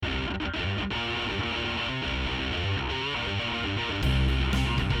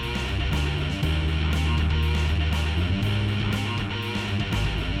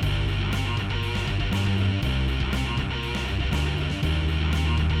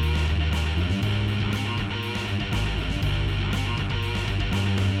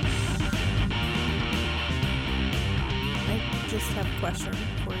question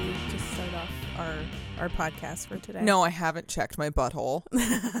before you just start off our podcast for today? No, I haven't checked my butthole.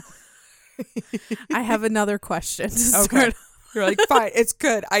 I have another question to Okay. start. You're like, fine, it's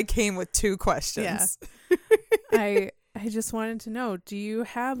good. I came with 2 questions. Yeah. I just wanted to know, do you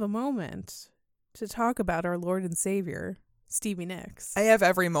have a moment to talk about our Lord and Savior, Stevie Nicks? I have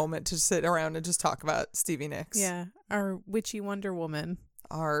every moment to sit around and just talk about Stevie Nicks. Yeah, our witchy Wonder Woman.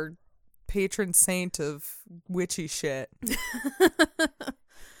 Our patron saint of witchy shit.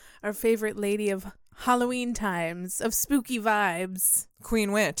 Our favorite lady of Halloween times, of spooky vibes.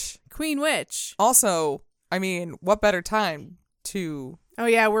 Queen Witch. Queen Witch. Also, I mean, what better time to... Oh,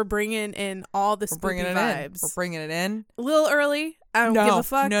 yeah, we're bringing in all the spooky vibes. We're bringing it in. A little early. I don't give a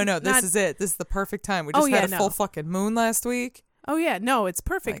fuck. No, this is it. This is the perfect time. We just had a full fucking moon last week. Oh, yeah, no, it's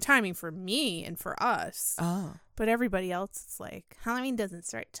perfect timing for me and for us. Oh. But everybody else, it's like, Halloween doesn't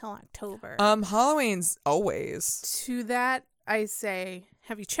start till October. Halloween's always. To that, I say,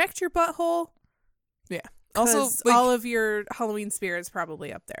 have you checked your butthole? Yeah. Also, like, all of your Halloween spirit's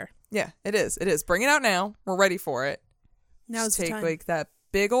probably up there. Yeah, it is. It is. Bring it out now. We're ready for it. Now's the take time. like that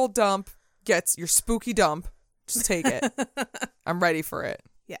big old dump. Gets your spooky dump. Just take it. I'm ready for it.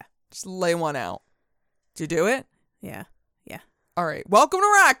 Yeah. Just lay one out. Did you do it? Yeah. Yeah. All right. Welcome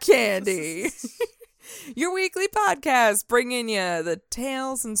to Rock Candy. Your weekly podcast bringing you the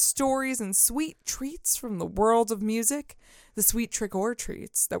tales and stories and sweet treats from the world of music. The sweet trick or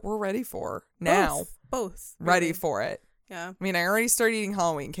treats that we're ready for now. Both. Ready really. for it. Yeah. I mean, I already started eating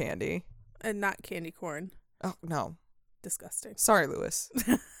Halloween candy. And not candy corn. Oh, no. Disgusting. Sorry, Lewis.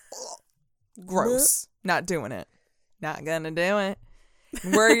 Gross. Not doing it. Not gonna do it.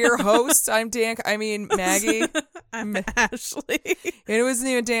 We're your hosts. I'm Maggie. I'm Ashley. It wasn't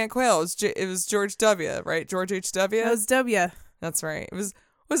even Dan Quayle. It was George W., right? George H.W.? That was W. That's right. It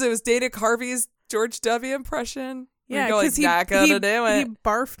was Dana Carvey's George W. impression? Yeah, because he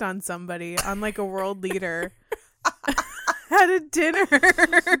barfed on somebody, on like a world leader at a dinner.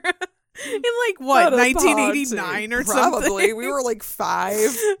 In like what, 1989 or something? Probably. We were like 5.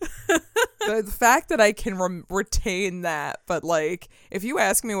 The fact that I can retain that, but like, if you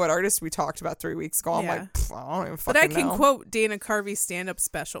ask me what artist we talked about 3 weeks ago, I'm like, I don't even fucking know. But I can quote Dana Carvey's stand-up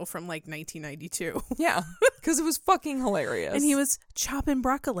special from like 1992. Yeah, because it was fucking hilarious. And he was chopping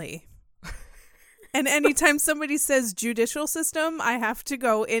broccoli. And anytime somebody says judicial system, I have to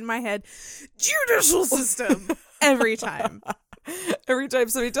go in my head, judicial system, every time. Every time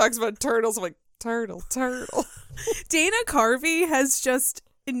somebody talks about turtles, I'm like, turtle. Dana Carvey has just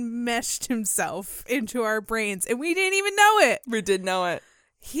enmeshed himself into our brains, and we didn't even know it. We did know it.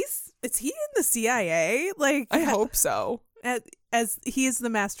 Is he in the CIA? Like, I hope so. As he is the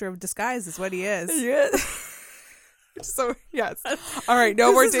master of disguise, is what he is. Yeah. So, yes. All right,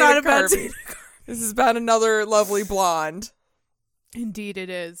 no more Dana Carvey. This is about another lovely blonde. Indeed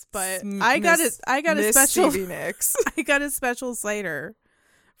it is, but I got a special Stevie Nicks. I got a special cider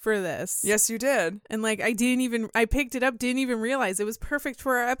for this. Yes, you did. And like I picked it up, didn't even realize it was perfect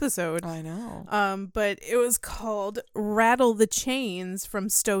for our episode. I know. But it was called Rattle the Chains from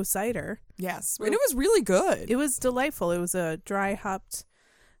Stowe Cider. Yes. And it was really good. It was delightful. It was a dry hopped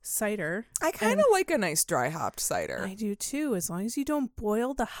cider. I kind of like a nice dry hopped cider. I do too. As long as you don't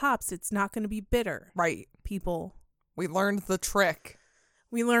boil the hops, it's not going to be bitter. Right. People. We learned the trick.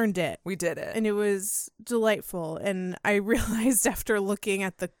 We learned it. We did it. And it was delightful. And I realized after looking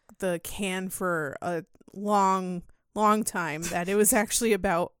at the can for a long time that it was actually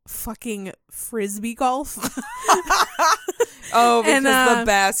about fucking frisbee golf. Oh, because the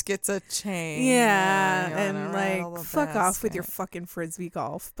basket's a chain. Yeah, and like, fuck off with your fucking frisbee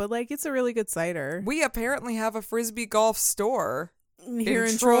golf. But like, it's a really good cider. We apparently have a frisbee golf store here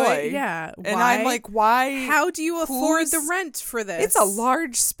in Troy. Yeah. And why? I'm like, why? How do you afford the rent for this? It's a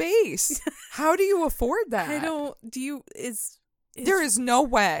large space. How do you afford that? There is no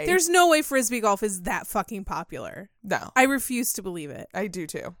way. There's no way frisbee golf is that fucking popular. No. I refuse to believe it. I do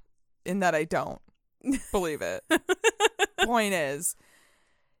too. In that I don't believe it. Point is,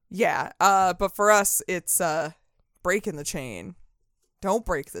 yeah. But for us, it's breaking the chain. Don't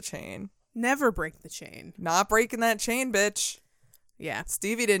break the chain. Never break the chain. Not breaking that chain, bitch. Yeah.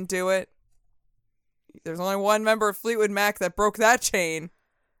 Stevie didn't do it. There's only one member of Fleetwood Mac that broke that chain.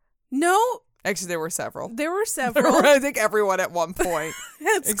 No. Actually, there were several. I think everyone at one point.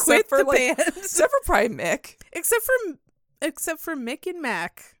 Let's quit the band. Except for probably Mick. Except for Mick and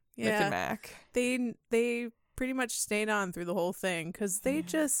Mac. Yeah. Mick and Mac. They pretty much stayed on through the whole thing because they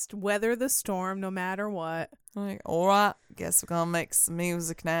just weather the storm no matter what. Like, all right, guess we're gonna make some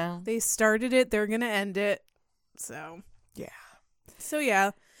music now. They started it, they're gonna end it. So yeah.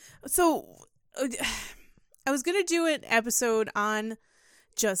 So I was going to do an episode on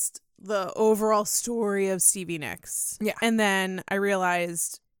just the overall story of Stevie Nicks. Yeah. And then I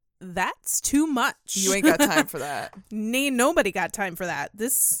realized that's too much. You ain't got time for that. Nobody got time for that.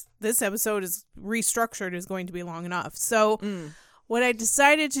 This episode is restructured, is going to be long enough. So what I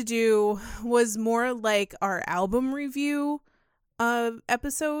decided to do was more like our album review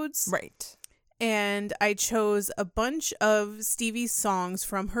episodes. Right. And I chose a bunch of Stevie's songs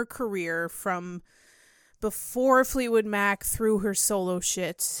from her career, from before Fleetwood Mac through her solo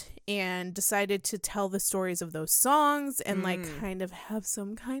shit, and decided to tell the stories of those songs and like kind of have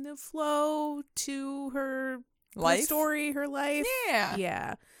some kind of flow to her life story, her life. Yeah.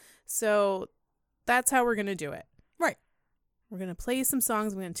 Yeah. So that's how we're going to do it. Right. We're going to play some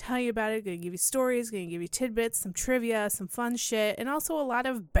songs. I'm going to tell you about it. Going to give you stories. Going to give you tidbits, some trivia, some fun shit, and also a lot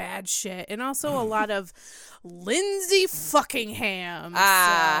of bad shit, and also a lot of Lindsay Fuckingham.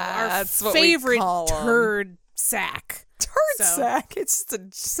 Our that's what favorite we call turd sack. Sack. It's just a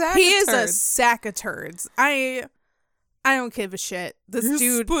sack. He of is a turds. sack of turds. I don't give a shit. This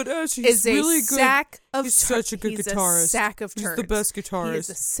dude but is really a sack of He's such a good he's guitarist. A sack of turds. He's the best guitarist. He is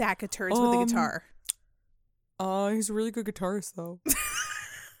a sack of turds with a guitar. He's a really good guitarist, though.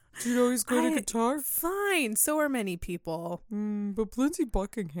 Do you know he's good at guitar? Fine. So are many people. But Lindsey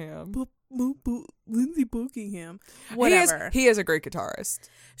Buckingham. Lindsey Buckingham. Whatever. He is a great guitarist.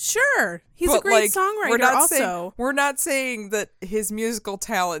 Sure. He's But, a great songwriter also. We're not saying that his musical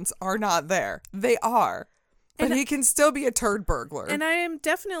talents are not there. They are. But he can still be a turd burglar. And I am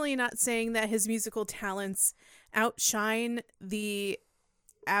definitely not saying that his musical talents outshine the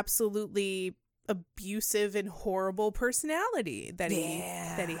absolutely abusive and horrible personality that he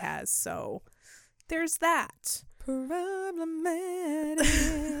has. So there's that. Problematic.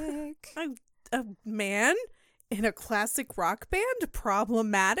 A man in a classic rock band?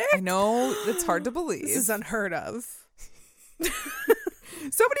 Problematic? I know. It's hard to believe. This is unheard of.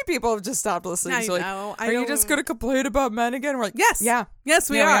 So many people have just stopped listening. I So like, know. are you just going to complain about men again? We're like, yes. Yeah. Yes,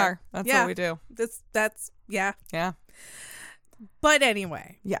 we are. That's what we do. That's yeah. Yeah. But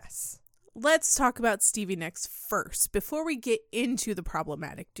anyway, Yes. let's talk about Stevie Nicks first before we get into the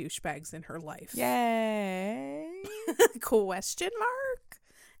problematic douchebags in her life. Yay. Question mark?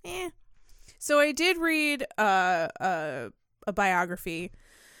 So I did read a biography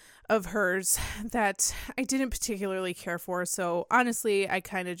of hers that I didn't particularly care for. So honestly, I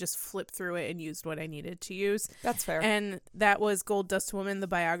kind of just flipped through it and used what I needed to use. That's fair. And that was Gold Dust Woman, the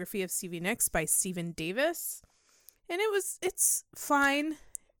biography of Stevie Nicks by Stephen Davis. And it's fine.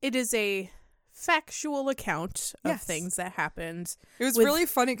 It is a factual account of things that happened. It was really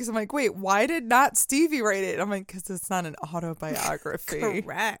funny because I'm like, wait, why did not Stevie write it? I'm like, because it's not an autobiography.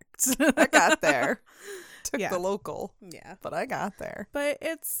 Correct. I got there. Took the local. Yeah. But I got there. But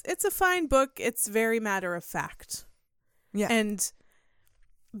it's a fine book. It's very matter of fact. Yeah. And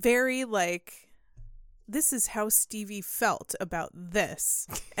very like, this is how Stevie felt about this.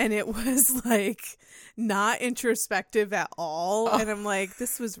 And it was like not introspective at all. And I'm like,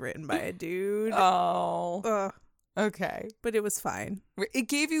 this was written by a dude. Oh. Okay. But it was fine. It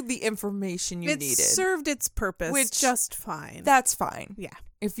gave you the information you needed. It served its purpose just fine. That's fine. Yeah.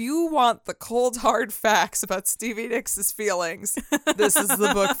 If you want the cold, hard facts about Stevie Nicks' feelings, this is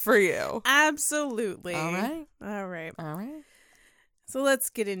the book for you. Absolutely. All right. All right. All right. So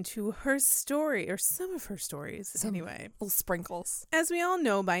let's get into her story, or some of her stories, anyway. Little sprinkles. As we all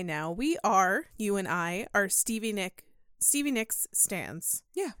know by now, you and I, are Stevie Nicks stans.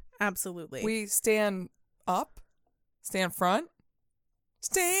 Yeah. Absolutely. We stand up, stand front,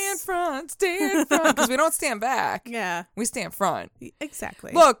 because we don't stand back. Yeah. We stand front.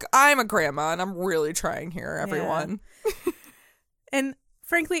 Exactly. Look, I'm a grandma, and I'm really trying here, everyone. Yeah. And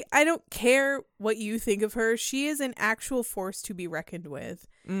frankly, I don't care what you think of her. She is an actual force to be reckoned with.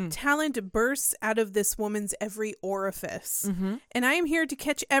 Talent bursts out of this woman's every orifice. Mm-hmm. And I am here to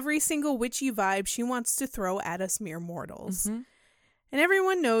catch every single witchy vibe she wants to throw at us mere mortals. Mm-hmm. And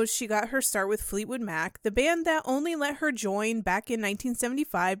everyone knows she got her start with Fleetwood Mac, the band that only let her join back in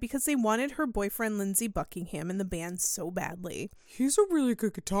 1975 because they wanted her boyfriend Lindsey Buckingham in the band so badly. He's a really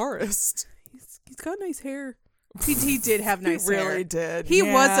good guitarist. He's got nice hair. He did have nice hair. He really did. He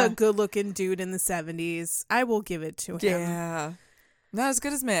was a good-looking dude in the 70s. I will give it to him. Yeah. Not as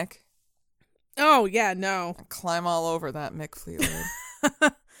good as Mick. Oh, yeah, no. I climb all over that Mick Fleetwood.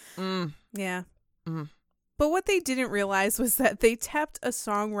 Yeah. But what they didn't realize was that they tapped a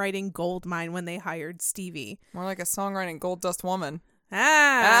songwriting gold mine when they hired Stevie. More like a songwriting gold dust woman.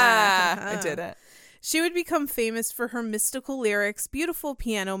 I did it. She would become famous for her mystical lyrics, beautiful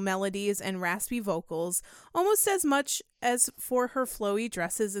piano melodies, and raspy vocals, almost as much as for her flowy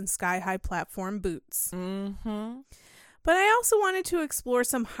dresses and sky-high platform boots. Mm-hmm. But I also wanted to explore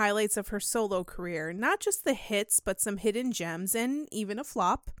some highlights of her solo career, not just the hits, but some hidden gems and even a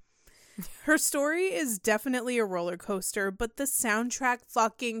flop. Her story is definitely a roller coaster, but the soundtrack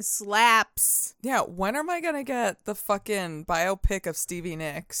fucking slaps. Yeah, when am I gonna get the fucking biopic of Stevie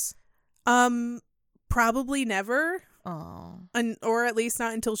Nicks? Probably never. Oh. Or at least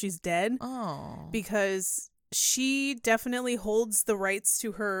not until she's dead. Oh. Because she definitely holds the rights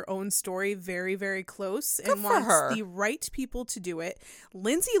to her own story very, very close and wants the right people to do it.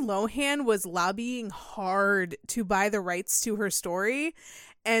 Lindsay Lohan was lobbying hard to buy the rights to her story,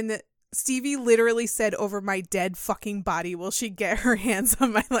 and Stevie literally said, "Over my dead fucking body will she get her hands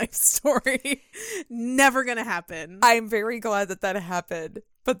on my life story." Never gonna happen. I'm very glad that happened.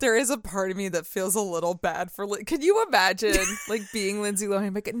 But there is a part of me that feels a little bad for... Can you imagine, like, being Lindsay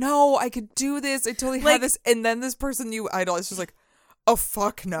Lohan? Like, no, I could do this. I totally have this. And then this person you idolize is just like, oh,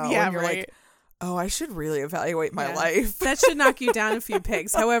 fuck no. Yeah, and you're right. like, oh, I should really evaluate my life. That should knock you down a few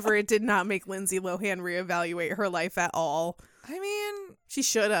pegs. However, it did not make Lindsay Lohan reevaluate her life at all. I mean... She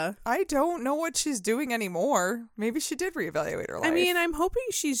shoulda. I don't know what she's doing anymore. Maybe she did reevaluate her life. I mean, I'm hoping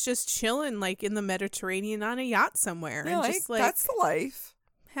she's just chilling, like, in the Mediterranean on a yacht somewhere. Yeah, and just, like, that's the life.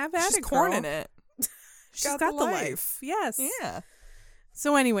 Have at She's it, corn girl. in it. She's got the life. Yes. Yeah.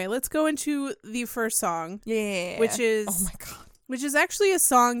 So anyway, let's go into the first song. Yeah. Which is... Oh my God. Which is actually a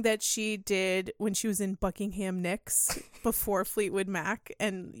song that she did when she was in Buckingham Nicks before Fleetwood Mac,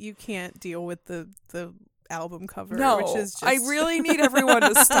 and you can't deal with the album cover. No, which is just... I really need everyone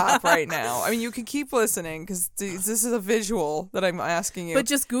to stop right now. I mean, you can keep listening because this is a visual that I'm asking you. But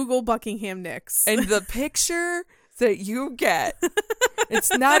just Google Buckingham Nicks. And the picture that you get,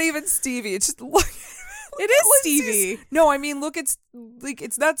 it's not even Stevie. It's just look. It is Stevie. No, I mean, look, it's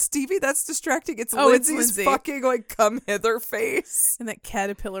not Stevie. That's distracting. It's Lindsay. Lindsay's fucking like come hither face. And that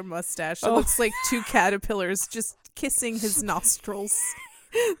caterpillar mustache. It looks like two caterpillars just kissing his nostrils.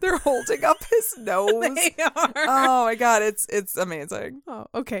 They're holding up his nose. They are. Oh my God, it's amazing. Oh,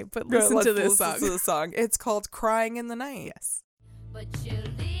 okay, but listen to this song. Listen to the song. It's called "Crying in the Night." Yes. But she'll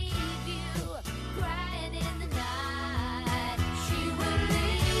leave you crying in the night. She will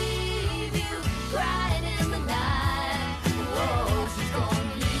leave you crying in the night. Oh, she's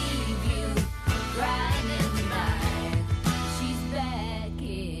gonna leave you crying in the night. She's back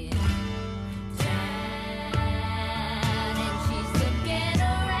in town and she's looking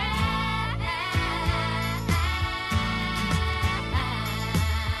around.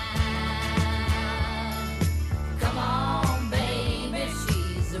 Come on, baby,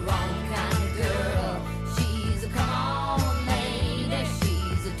 she's the wrong kind of girl. She's a come on lady,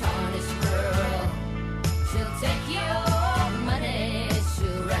 she's a tarnished girl. She'll take your money,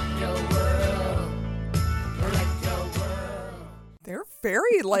 she'll wreck your world. Wreck your world. They're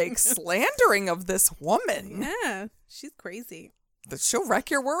very like slandering of this woman. Yeah, she's crazy. That she'll wreck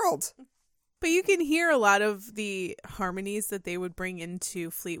your world. But you can hear a lot of the harmonies that they would bring into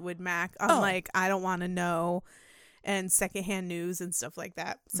Fleetwood Mac on like I Don't Want to Know and Secondhand News and stuff like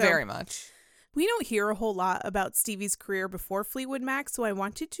that. So Very much. we don't hear a whole lot about Stevie's career before Fleetwood Mac, so I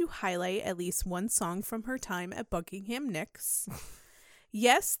wanted to highlight at least one song from her time at Buckingham Nicks.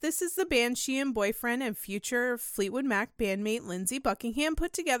 Yes, this is the band she and boyfriend and future Fleetwood Mac bandmate Lindsey Buckingham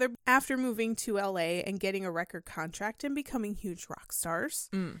put together after moving to LA and getting a record contract and becoming huge rock stars.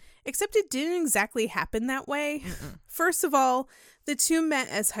 Except it didn't exactly happen that way. First of all, the two met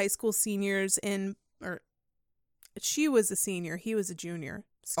as high school seniors she was a senior, he was a junior.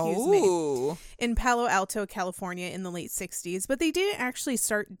 Excuse me. In Palo Alto, California in the late 60s, but they didn't actually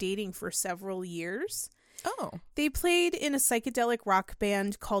start dating for several years. Oh. They played in a psychedelic rock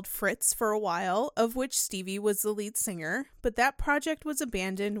band called Fritz for a while, of which Stevie was the lead singer, but that project was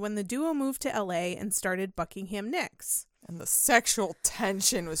abandoned when the duo moved to LA and started Buckingham Nicks. And the sexual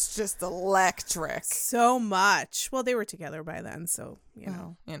tension was just electric. So much. Well, they were together by then, so, you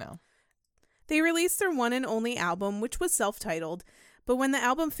know. They released their one and only album, which was self-titled, but when the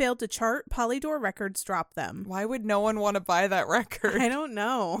album failed to chart, Polydor Records dropped them. Why would no one want to buy that record? I don't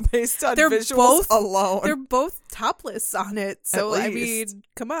know. Based on visuals alone. They're both topless on it, so I mean,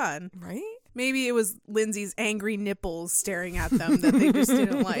 come on. Right? Maybe it was Lindsay's angry nipples staring at them that they just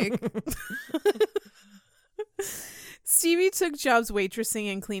didn't like. Stevie took jobs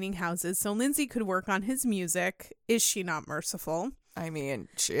waitressing and cleaning houses so Lindsay could work on his music. Is she not merciful? I mean,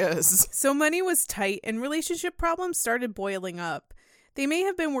 she is. So money was tight and relationship problems started boiling up. They may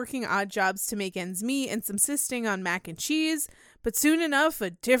have been working odd jobs to make ends meet and subsisting on mac and cheese, But soon enough, a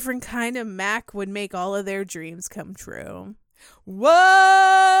different kind of Mac would make all of their dreams come true. Whoa!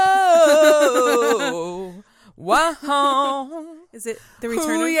 Wow! Is it the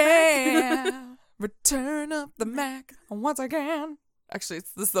return Ooh, of the yeah. Mac? Return of the Mac once again. Actually,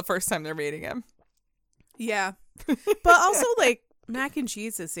 this is the first time they're meeting him. Yeah. But also, like, mac and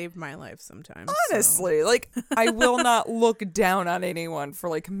cheese has saved my life sometimes. Honestly, like, I will not look down on anyone for,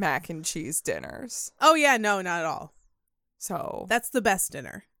 like, mac and cheese dinners. Oh, yeah, no, not at all. So. That's the best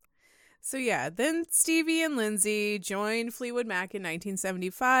dinner. So, yeah, then Stevie and Lindsay joined Fleetwood Mac in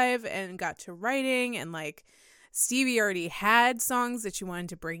 1975 and got to writing. And, like, Stevie already had songs that she wanted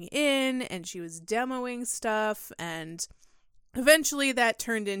to bring in, and she was demoing stuff. And eventually that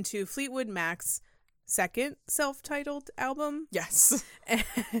turned into Fleetwood Mac's second self-titled album. Yes.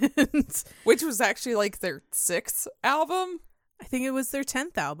 And Which was actually, like, their 6th album. I think it was their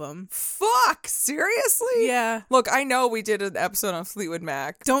 10th album. Fuck! Seriously? Yeah. Look, I know we did an episode on Fleetwood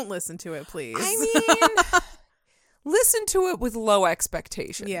Mac. Don't listen to it, please. I mean, listen to it with low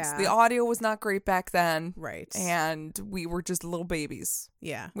expectations. Yeah. The audio was not great back then. Right. And we were just little babies.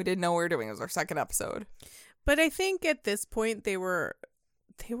 Yeah. We didn't know what we were doing. It was our second episode. But I think at this point they were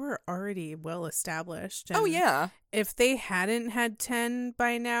already well established. Oh, and yeah. If they hadn't had 10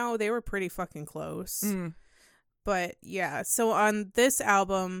 by now, they were pretty fucking close. Mm. But yeah, so on this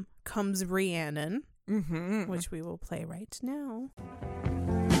album comes Rhiannon, Mm-hmm. which we will play right now.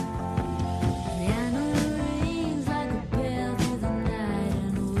 Rihanna rings like a bell through the night,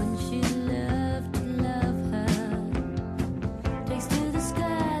 and wouldn't she love to love her? Takes to the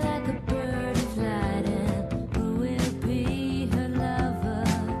sky like a bird in flight, and who will be her lover?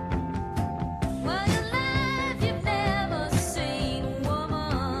 While you laugh, you've never seen a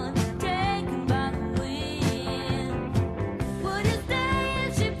woman taken by the wind. Would you stay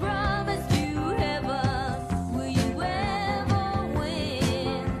if she promised you heaven? Will you ever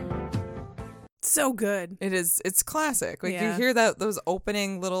win? So good. It is. It's classic. Like, Yeah. you hear those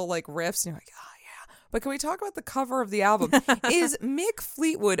opening little, like, riffs, and you're like, oh, yeah. But can we talk about the cover of the album? Is Mick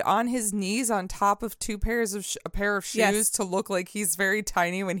Fleetwood on his knees on top of a pair of shoes Yes. to look like he's very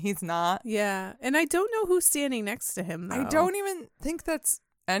tiny when he's not? Yeah. And I don't know who's standing next to him, though. I don't even think that's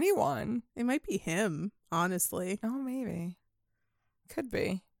anyone. It might be him, honestly. Oh, maybe. Could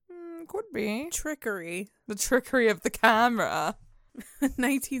be. Could be. Trickery. The trickery of the camera.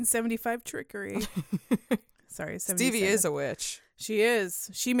 1975 trickery. Sorry, 77. Stevie is a witch. She is.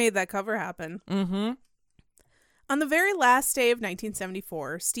 She made that cover happen. Mm-hmm. On the very last day of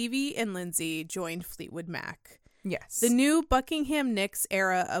 1974, Stevie and Lindsay joined Fleetwood Mac. Yes. The new Buckingham Nicks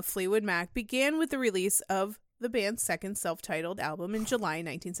era of Fleetwood Mac began with the release of the band's second self-titled album in July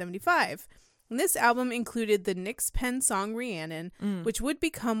 1975. And this album included the Nicks pen song Rhiannon, which would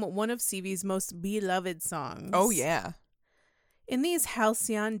become one of Stevie's most beloved songs. Oh, yeah. In these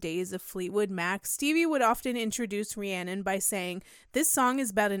halcyon days of Fleetwood Mac, Stevie would often introduce Rhiannon by saying, "This song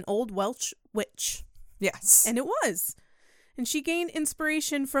is about an old Welsh witch." Yes. And it was. And she gained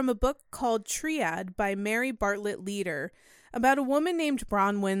inspiration from a book called Triad by Mary Bartlett Leader about a woman named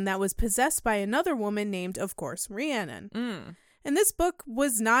Bronwyn that was possessed by another woman named, of course, Rhiannon. And this book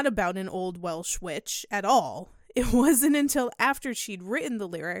was not about an old Welsh witch at all. It wasn't until after she'd written the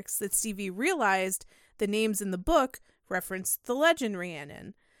lyrics that Stevie realized the names in the book referenced the legend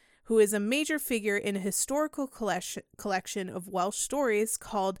Rhiannon, who is a major figure in a historical collection of Welsh stories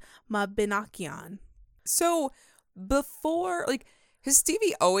called Mabinogion. So, before, like, has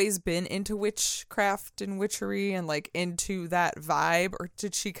Stevie always been into witchcraft and witchery and, like, into that vibe? Or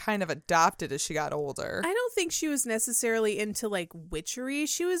did she kind of adopt it as she got older? I don't think she was necessarily into, like, witchery.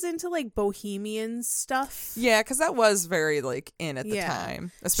 She was into, like, bohemian stuff. Yeah, because that was very, like, in at the Yeah.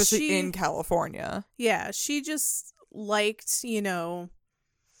 time. Especially in California. Yeah, she just liked,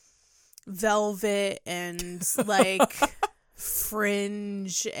 velvet and, like...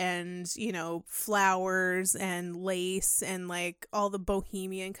 fringe and flowers and lace and like all the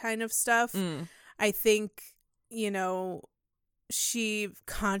bohemian kind of stuff. I think she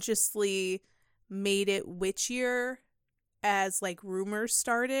consciously made it witchier as like rumors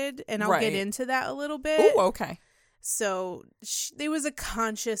started, and I'll get into that a little bit. Oh, okay. So there was a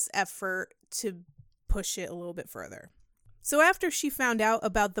conscious effort to push it a little bit further. So after she found out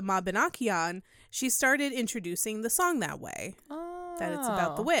about the Mabinogion, she started introducing the song that way, that it's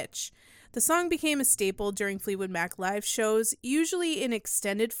about the witch. The song became a staple during Fleetwood Mac live shows, usually in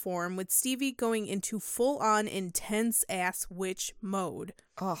extended form, with Stevie going into full-on intense-ass witch mode.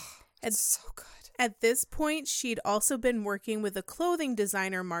 Oh, it's so good. At this point, she'd also been working with a clothing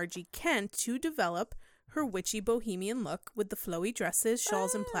designer, Margie Kent, to develop her witchy bohemian look with the flowy dresses,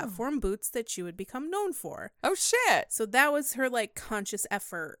 shawls, and platform boots that she would become known for. Oh, shit. So that was her, like, conscious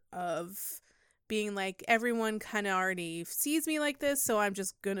effort of being like, everyone kind of already sees me like this, so I'm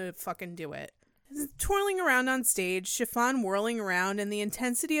just gonna fucking do it. Twirling around on stage, chiffon whirling around, and the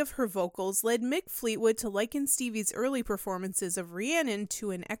intensity of her vocals led Mick Fleetwood to liken Stevie's early performances of Rhiannon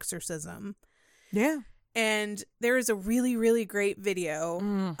to an exorcism. Yeah. And there is a really, really great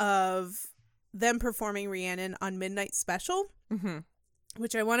video of them performing Rhiannon on Midnight Special,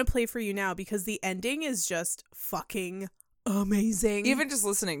 which I want to play for you now because the ending is just fucking amazing. Even just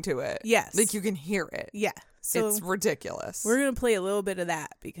listening to it. Yes. Like, you can hear it. Yeah. So it's ridiculous. we're going to play a little bit of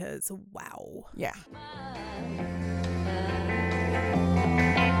that because, wow. Yeah.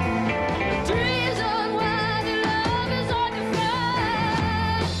 Trees on wide, your love is on your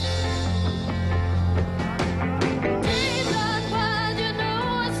fly. Dreams unwind, you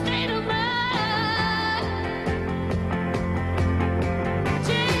know a state of mind.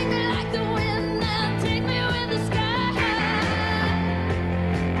 Take me like the wind now, take me with the sky.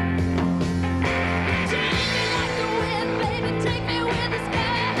 Take me like the wind, baby, take me with the sky.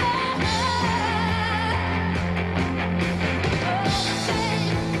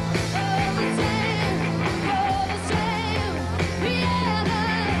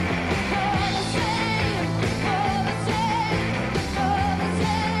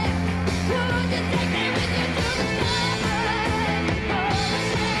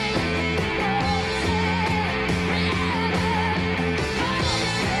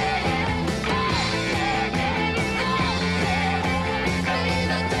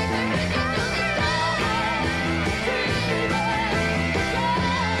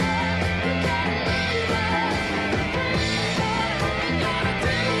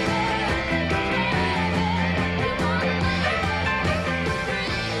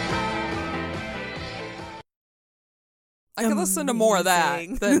 I could listen to more of that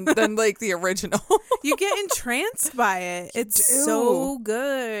than like the original. You get entranced by it. It's do. so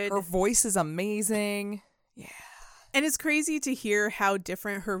good. Her voice is amazing. And it's crazy to hear how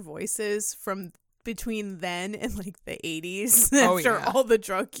different her voice is from between then and like the 80s Oh, after yeah. all the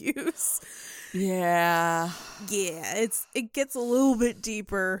drug use. Yeah. Yeah, it gets a little bit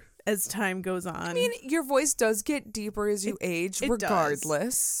deeper as time goes on. I mean, your voice does get deeper as you age, it does.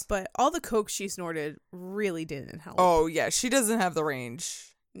 regardless. But all the coke she snorted really didn't help. Oh, yeah. She doesn't have the range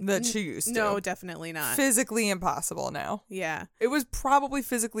that she used to. No, definitely not. Physically impossible now. Yeah, It was probably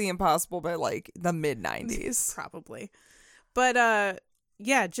physically impossible by like the mid-90s. probably. But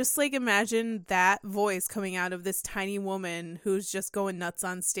yeah, just like imagine that voice coming out of this tiny woman who's just going nuts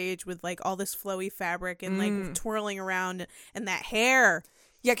on stage with like all this flowy fabric and like twirling around and that hair.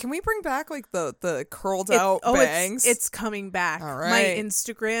 Yeah, can we bring back like the curled out bangs? It's coming back. All My right.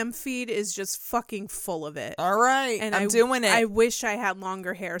 Instagram feed is just fucking full of it. All right, And I'm doing it. I wish I had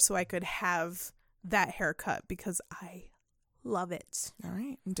longer hair so I could have that haircut because I love it. All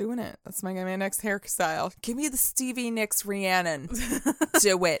right, I'm doing it. That's my next hairstyle. Give me the Stevie Nicks Rhiannon.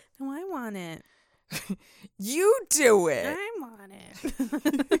 Do it. No, I want it. You do it. I want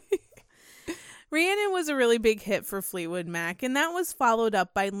it. Rhiannon was a really big hit for Fleetwood Mac, and that was followed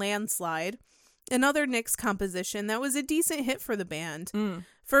up by Landslide, another Nicks composition that was a decent hit for the band.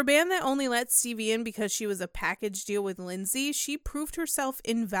 For a band that only let Stevie in because she was a package deal with Lindsay, she proved herself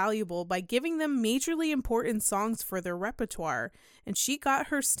invaluable by giving them majorly important songs for their repertoire, and she got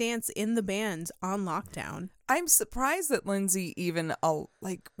her stance in the band on lockdown. I'm surprised that Lindsay even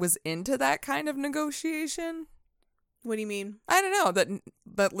was into that kind of negotiation. What do you mean? I don't know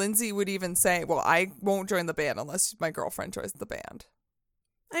that Lindsay would even say, "Well, I won't join the band unless my girlfriend joins the band."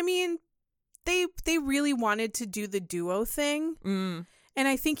 I mean, they really wanted to do the duo thing. And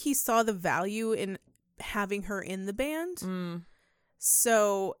I think he saw the value in having her in the band.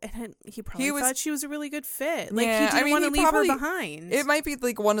 So, and he probably thought she was a really good fit. Like, Yeah, he didn't want to leave probably- her behind. It might be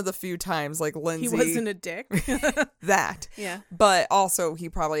like one of the few times like He Lindsay wasn't a dick. that. Yeah. But also he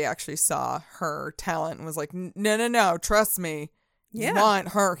probably actually saw her talent and was like, no, trust me. Yeah. Want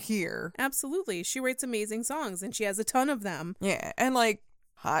her here. Absolutely. She writes amazing songs, and she has a ton of them. Yeah. And like,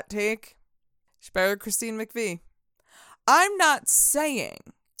 hot take, she's better than Christine McVie. I'm not saying.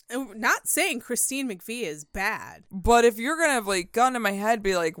 Not saying Christine McVie is bad. But if you're going to have like gun to my head,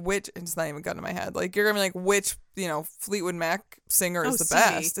 be like, which, it's not even gun to my head. Like, you're going to be like, which, Fleetwood Mac singer is the Stevie.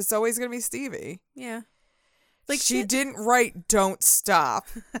 best? It's always going to be Stevie. Yeah. Like she didn't write Don't Stop,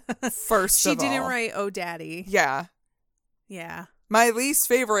 first of all. She didn't write Oh Daddy. Yeah. Yeah. My least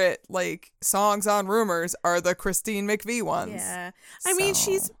favorite, like, songs on Rumors are the Christine McVie ones. Yeah. I mean,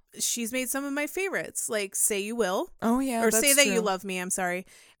 So- she's made some of my favorites, like Say You Will. Oh, yeah. Or that's Say That You true. Love Me, I'm sorry.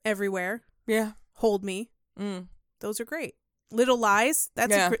 Everywhere. Yeah. Hold Me. Those are great. Little Lies.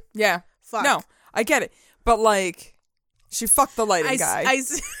 That's yeah. Fuck. No, I get it. But, like, she fucked the lighting guy.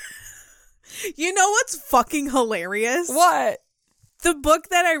 You know what's fucking hilarious? What? The book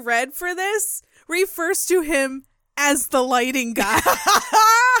that I read for this refers to him as the lighting guy.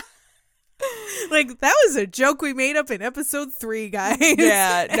 Like, that was a joke we made up in episode 3, guys.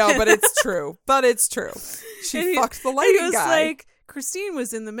 Yeah, no, but it's true. She fucked the lighting guy. He was guy. like, Christine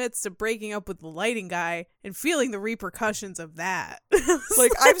was in the midst of breaking up with the lighting guy and feeling the repercussions of that.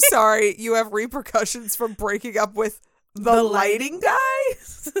 Like, I'm sorry, you have repercussions from breaking up with the lighting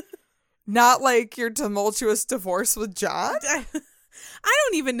guy? Not like your tumultuous divorce with John? I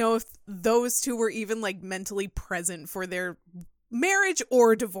don't even know if those two were even, like, mentally present for their marriage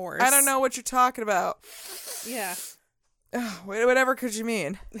or divorce. I don't know what you're talking about. Yeah. Whatever could you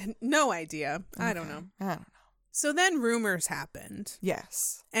mean? No idea. Okay. I don't know. So then Rumors happened.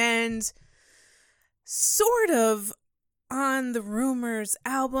 Yes. And sort of on the Rumors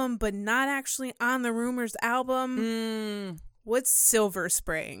album, but not actually on the Rumors album, was Silver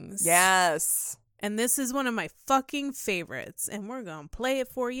Springs. Yes. And this is one of my fucking favorites, and we're going to play it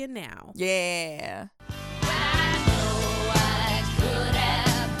for you now. Yeah.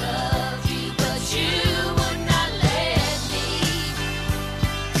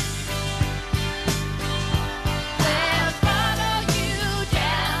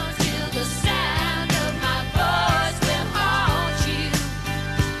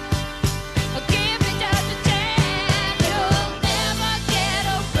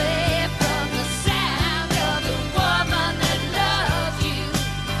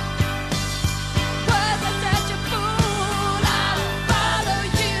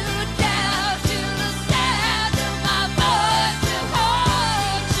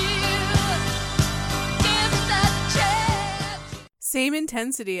 Same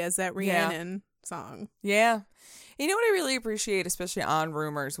intensity as that Rhiannon song. Yeah. You know what I really appreciate, especially on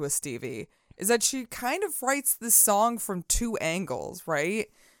Rumors with Stevie, is that she kind of writes this song from two angles, right?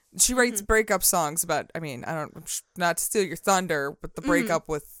 She writes breakup songs about, I mean, not to steal your thunder, but the breakup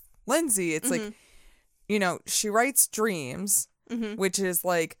with Lindsay, it's like, you know, she writes Dreams, which is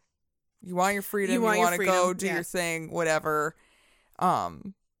like, you want your freedom, you want to go do your thing, whatever.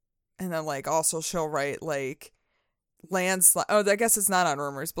 And then, like, also she'll write, like, landslide. Oh, I guess it's not on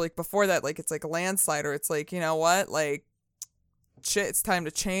Rumors, but like before that, like, it's like a landslide, or it's like, you know what, like, shit, it's time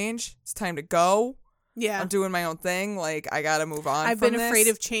to change, it's time to go. Yeah, I'm doing my own thing, like, I gotta move on. I've been afraid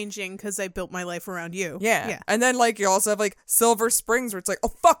of changing because I built my life around you. Yeah. And then, like, you also have like Silver Springs, where it's like, oh,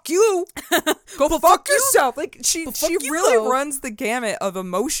 fuck you, go fuck yourself. Like, she really runs the gamut of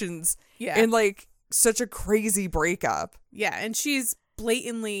emotions in like such a crazy breakup. Yeah, and she's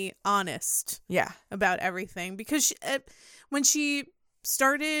blatantly honest about everything, because when she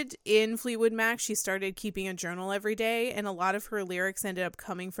started in Fleetwood Mac, she started keeping a journal every day, and a lot of her lyrics ended up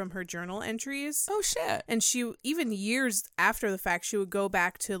coming from her journal entries. Oh shit. And she, even years after the fact, she would go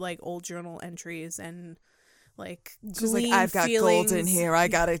back to like old journal entries and like she's like, I've got gold in here, I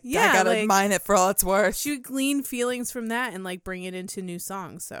gotta like, mine it for all it's worth. She would glean feelings from that and like bring it into new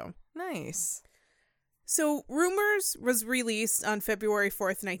songs. So nice. So Rumors was released on February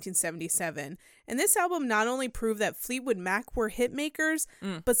 4th, 1977, and this album not only proved that Fleetwood Mac were hit makers,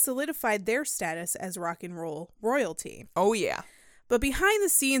 but solidified their status as rock and roll royalty. Oh, yeah. But behind the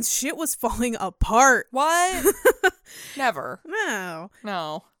scenes, shit was falling apart. What? Never.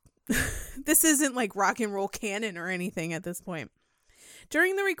 No. This isn't like rock and roll canon or anything at this point.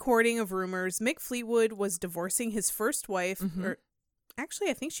 During the recording of Rumors, Mick Fleetwood was divorcing his first wife, or actually,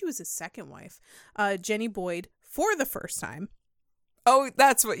 I think she was his second wife, Jenny Boyd, for the first time. Oh,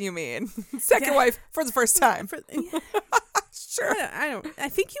 that's what you mean. Second wife for the first time. Sure. I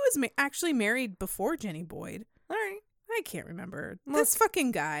think he was actually married before Jenny Boyd. All right. I can't remember. This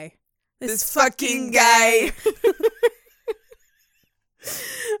fucking guy. This fucking guy.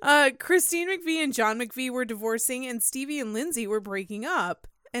 Christine McVie and John McVie were divorcing, and Stevie and Lindsay were breaking up.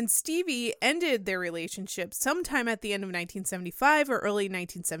 And Stevie ended their relationship sometime at the end of 1975 or early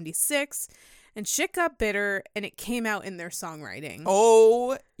 1976. And shit got bitter, and it came out in their songwriting.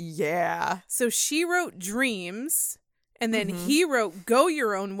 Oh, yeah. So she wrote Dreams, and then he wrote Go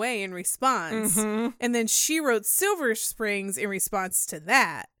Your Own Way in response. And then she wrote Silver Springs in response to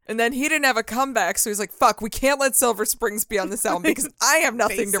that. And then he didn't have a comeback, so he's like, fuck, we can't let Silver Springs be on this album because I have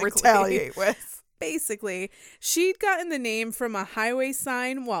nothing to retaliate with. Basically, she'd gotten the name from a highway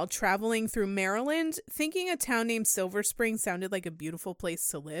sign while traveling through Maryland, thinking a town named Silver Springs sounded like a beautiful place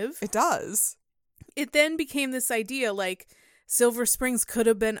to live. It does. It then became this idea, like, Silver Springs could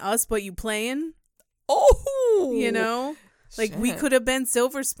have been us, but you playing? Oh! You know? Like, we Shit. could have been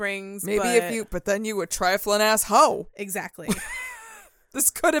Silver Springs. Maybe but then you a trifling ass hoe. Exactly. This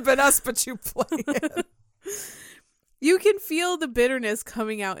could have been us, but you play it. You can feel the bitterness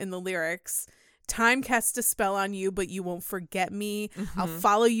coming out in the lyrics. Time casts a spell on you, but you won't forget me. I'll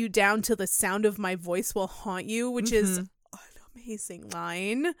follow you down till the sound of my voice will haunt you, which is an amazing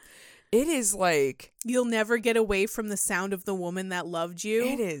line. It is like... You'll never get away from the sound of the woman that loved you.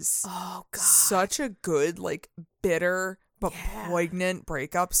 It is Oh, God. such a good, like, bitter but poignant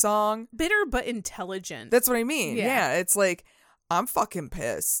breakup song. Bitter but intelligent. That's what I mean. Yeah. Yeah, it's like, I'm fucking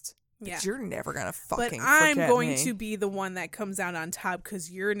pissed. But Yeah. you're never gonna But fucking I'm forget going me. to be the one that comes out on top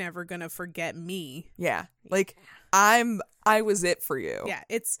because you're never going to forget me. Yeah. Like, I was it for you. Yeah,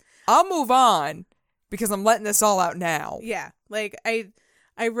 it's... I'll move on because I'm letting this all out now. Yeah, like,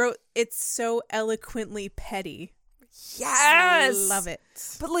 I wrote, it's so eloquently petty. Yes. Love it.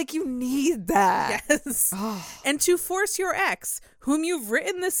 But, like, you need that. Yes. And to force your ex, whom you've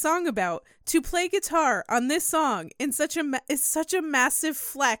written this song about, to play guitar on this song is such a massive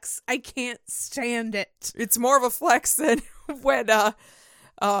flex. I can't stand it. It's more of a flex than when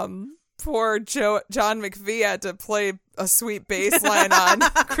poor John McVie had to play a sweet bass line on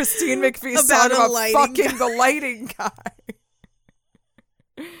Christine McVie's About song a about lighting fucking the lighting guy.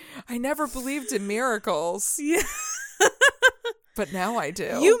 I never believed in miracles, Yeah. but now I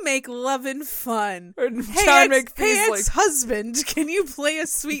do. You make lovin' fun. And Hey, John ex, McVie's hey like, ex-husband, can you play a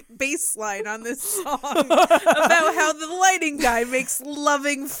sweet bass line on this song about how the lighting guy makes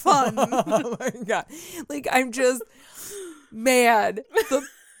loving fun? oh my god! Like, I'm just mad.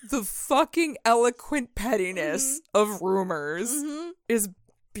 The fucking eloquent pettiness of Rumors is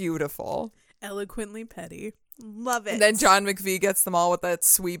beautiful. Eloquently petty. Love it. And then John McVie gets them all with that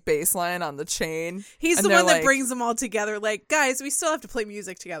sweet bass line on the chain. He's And the they're one that like, brings them all together. Like, guys, we still have to play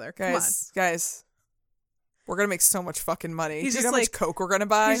music together. Come on. Guys, we're gonna make so much fucking money. He's Do you just know how much like- coke we're gonna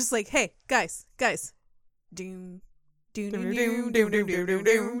buy? He's just like, hey, guys. Doom, doom, doom, doom, doom, doom, doom,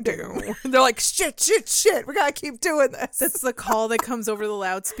 doom, doom. They're like, shit, we gotta keep doing this. That's the call that comes over the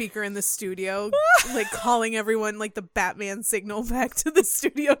loudspeaker in the studio, like calling everyone like the Batman signal back to the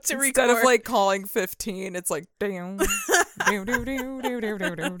studio to record. Instead of like calling 15, it's like damn.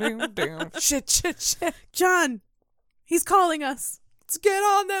 Shit. John, he's calling us. Let's get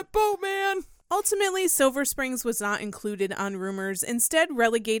on that boat, man. Ultimately, Silver Springs was not included on Rumors, instead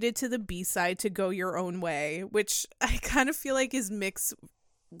relegated to the B-side to Go Your Own Way, which I kind of feel like is Mick's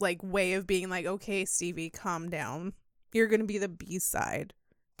like way of being like, okay, Stevie, calm down. You're going to be the B-side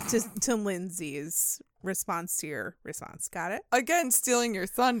to Lindsay's response to your response. Got it? Again, stealing your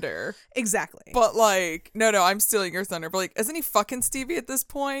thunder. Exactly. But like, no, I'm stealing your thunder. But like, isn't he fucking Stevie at this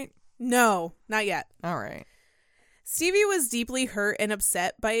point? No, not yet. All right. Stevie was deeply hurt and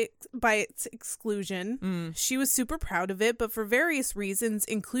upset by its exclusion. She was super proud of it, but for various reasons,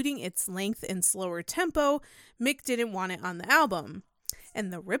 including its length and slower tempo, Mick didn't want it on the album.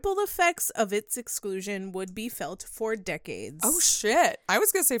 And the ripple effects of its exclusion would be felt for decades. Oh, shit. I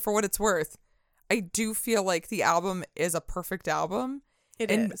was going to say, for what it's worth, I do feel like the album is a perfect album. It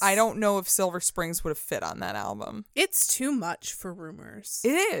and is. I don't know if Silver Springs would have fit on that album. It's too much for Rumors. It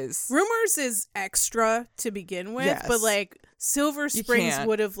is. Rumors is extra to begin with, Yes. but like Silver Springs can't.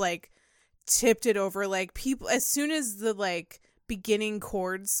 would have like tipped it over. Like people, as soon as the like beginning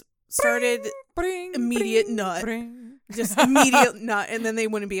chords started, Bring, immediate bring, nut. bring. just immediate nut, and then they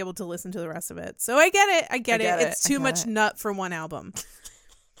wouldn't be able to listen to the rest of it. So I get it. I get it. It's too much nut for one album.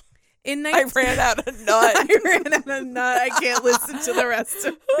 I ran out of nut. I ran out of nut. I can't listen to the rest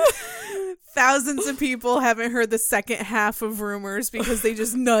of it. Thousands of people haven't heard the second half of Rumors because they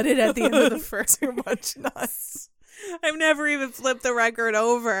just nutted at the end of the first. Too much nuts. I've never even flipped the record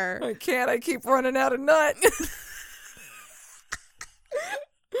over. I can't. I keep running out of nut.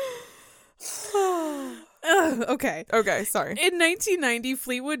 Ugh, okay. Okay, sorry. In 1990,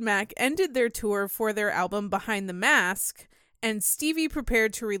 Fleetwood Mac ended their tour for their album Behind the Mask, and Stevie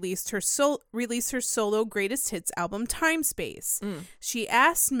prepared to release her solo greatest hits album Time Space. She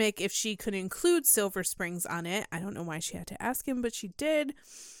asked Mick if she could include Silver Springs on it. I don't know why she had to ask him, but she did.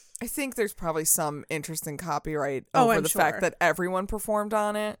 I think there's probably some interesting copyright Oh, over I'm the sure. fact that everyone performed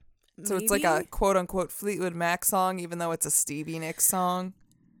on it. So it's like a Maybe? quote-unquote Fleetwood Mac song, even though it's a Stevie Nicks song.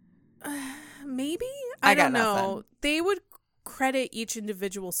 Maybe? I I got don't know. nothing. They would credit each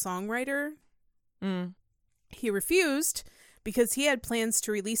individual songwriter. Mm. He refused, because he had plans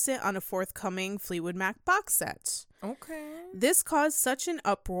to release it on a forthcoming Fleetwood Mac box set. Okay. This caused such an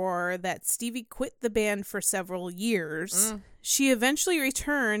uproar that Stevie quit the band for several years. She eventually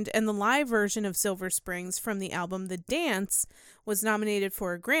returned, and the live version of Silver Springs from the album The Dance was nominated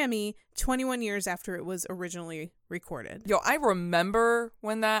for a Grammy 21 years after it was originally recorded. Yo, I remember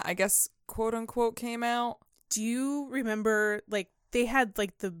when that, I guess, quote unquote, came out. Do you remember, like, they had,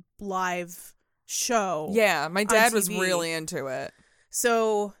 like, the live show? Yeah, my dad was TV. really into it.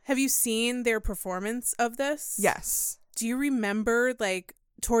 So, have you seen their performance of this? Yes. Do you remember, like,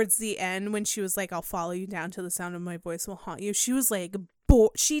 towards the end when she was like, I'll follow you down till the sound of my voice will haunt you? She was like,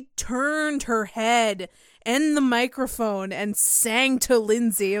 she turned her head and the microphone and sang to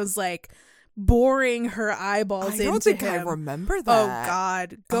Lindsay. It was like boring her eyeballs into him. I don't think I remember that. Oh,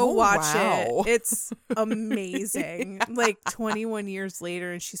 God. Go watch wow. it. It's amazing. Like 21 years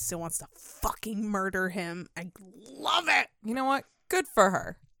later, and she still wants to fucking murder him. I love it. You know what? Good for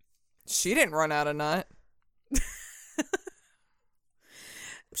her. She didn't run out of nut.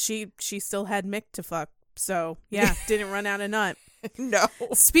 She still had Mick to fuck. So, yeah, didn't run out of nut. No.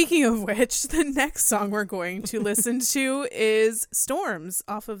 Speaking of which, the next song we're going to listen to is Storms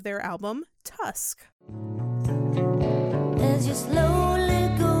off of their album Tusk. As you slowly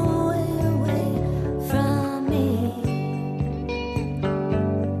go away from me,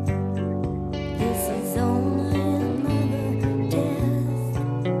 this is only another death.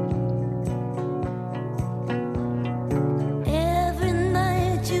 Every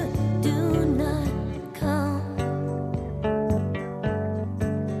night you do not come,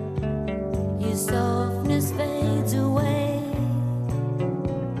 your softness fades away.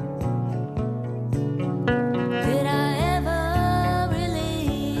 Did I ever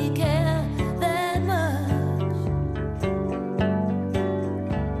really care that much?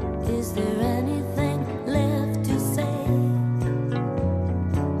 Is there anything left to say?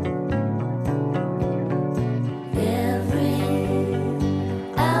 Every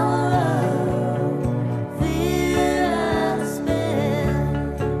hour of fear I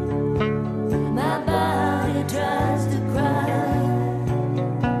spend, my body tries to cry,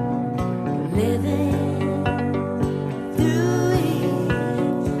 living through each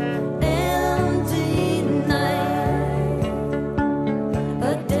empty night, a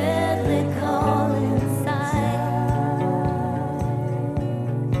deadly call inside,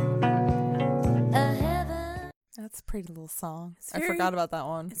 a heaven. That's a pretty little song. It's I very- forgot about that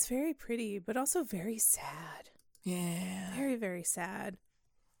one. It's very pretty, but also very sad. Yeah. Very, very sad.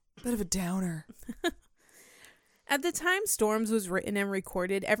 Bit of a downer. At the time Storms was written and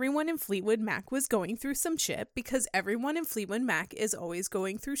recorded, everyone in Fleetwood Mac was going through some shit, because everyone in Fleetwood Mac is always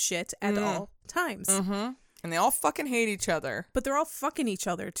going through shit at all times. Mm-hmm. And they all fucking hate each other. But they're all fucking each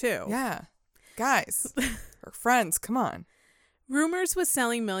other too. Yeah. Guys. Or friends, come on. Rumors was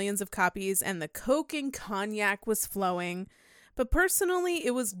selling millions of copies and the coke and cognac was flowing, but personally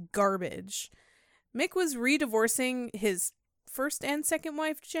it was garbage. Mick was re-divorcing his first and second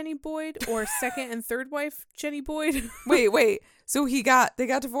wife, Jenny Boyd, or second and third wife, Jenny Boyd. Wait. So they got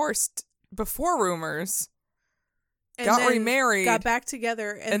divorced before Rumors. And Got then remarried. Got back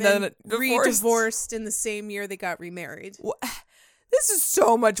together and then then divorced. re-divorced in the same year they got remarried. This is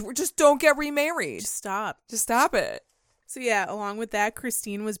so much. Just don't get remarried. Just stop. Just stop it. So yeah, along with that,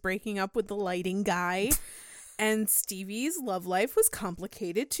 Christine was breaking up with the lighting guy, and Stevie's love life was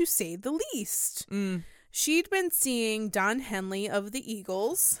complicated, to say the least. She'd been seeing Don Henley of the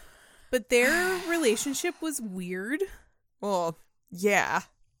Eagles, but their relationship was weird. Well, yeah.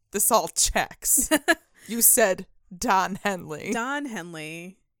 This all checks. You said Don Henley. Don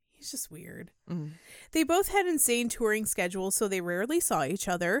Henley. He's just weird. They both had insane touring schedules, so they rarely saw each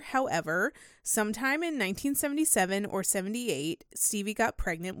other. However, sometime in 1977 or 78, Stevie got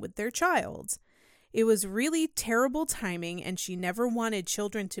pregnant with their child. It was really terrible timing, and she never wanted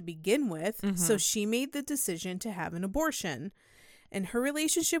children to begin with, so she made the decision to have an abortion. And her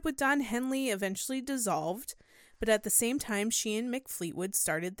relationship with Don Henley eventually dissolved, but at the same time, she and Mick Fleetwood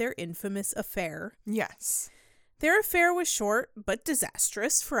started their infamous affair. Yes. Their affair was short, but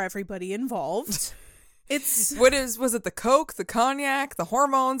disastrous for everybody involved. Was it the coke, the cognac, the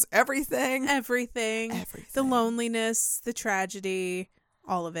hormones, everything? Everything. The loneliness, the tragedy,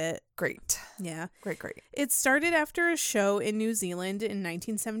 all of it. Great. Yeah. Great. It started after a show in New Zealand in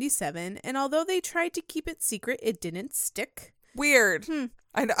 1977, and although they tried to keep it secret, it didn't stick. Weird.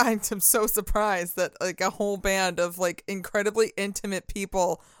 I'm so surprised that like a whole band of like incredibly intimate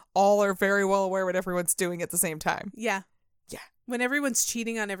people all are very well aware what everyone's doing at the same time. Yeah. Yeah. When everyone's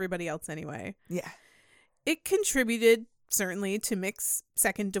cheating on everybody else anyway. Yeah. It contributed certainly to Mick's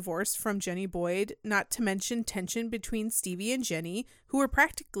second divorce from Jenny Boyd, not to mention tension between Stevie and Jenny, who were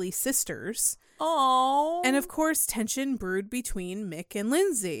practically sisters. Oh. And of course, tension brewed between Mick and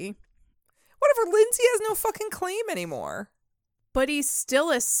Lindsay. Whatever, Lindsay has no fucking claim anymore. But he's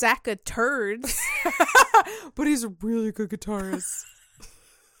still a sack of turds. But he's a really good guitarist.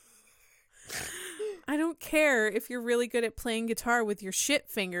 I don't care if you're really good at playing guitar with your shit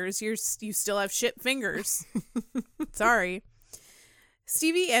fingers. You still have shit fingers. Sorry.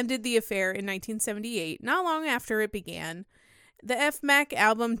 Stevie ended the affair in 1978, not long after it began. The F-Mac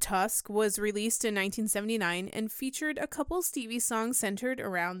album Tusk was released in 1979 and featured a couple Stevie songs centered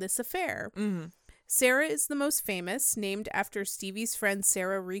around this affair. Mm-hmm. Sarah is the most famous, named after Stevie's friend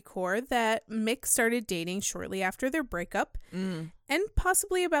Sarah Recor that Mick started dating shortly after their breakup, and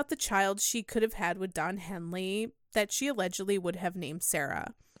possibly about the child she could have had with Don Henley that she allegedly would have named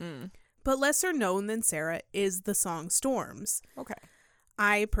Sarah. But lesser known than Sarah is the song Storms. Okay.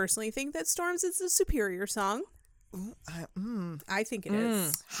 I personally think that Storms is the superior song. Ooh, I think it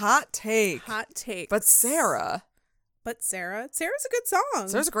is. Hot take. Hot take. But Sarah's Sarah's a good song.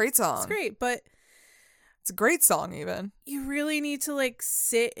 a great song. It's great, but It's a great song, even. you really need to like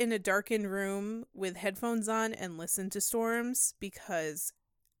sit in a darkened room with headphones on and listen to Storms because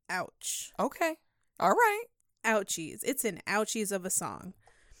ouch. Okay. All right. Ouchies. It's an ouchies of a song.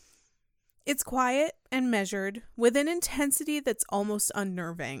 It's quiet and measured with an intensity that's almost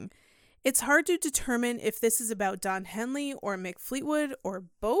unnerving. It's hard to determine if this is about Don Henley or Mick Fleetwood or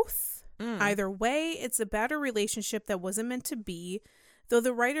both. Either way, it's about a relationship that wasn't meant to be, though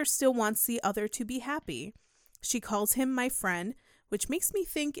the writer still wants the other to be happy. She calls him my friend, which makes me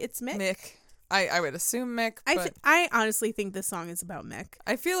think it's Mick. Mick. I would assume Mick, but I honestly think this song is about Mick.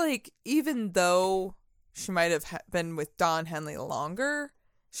 I feel like even though she might have been with Don Henley longer,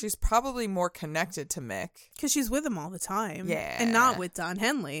 she's probably more connected to Mick. Because she's with him all the time. Yeah. And not with Don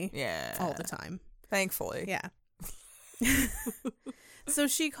Henley. Yeah. All the time. Thankfully. Yeah. So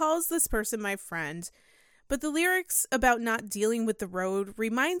she calls this person my friend, but the lyrics about not dealing with the road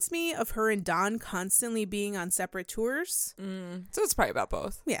reminds me of her and Don constantly being on separate tours. So it's probably about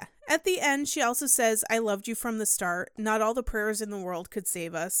both. Yeah. At the end, she also says, I loved you from the start. Not all the prayers in the world could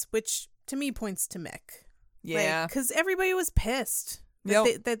save us, which to me points to Mick. Yeah. Because everybody was pissed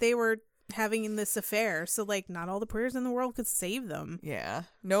that they were having this affair. So, like, not all the prayers in the world could save them. Yeah.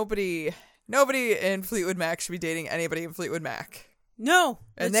 Nobody in Fleetwood Mac should be dating anybody in Fleetwood Mac. No.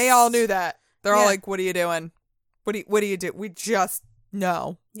 And they all knew that. They're all Yeah. like, what are you doing? What do you do? We just,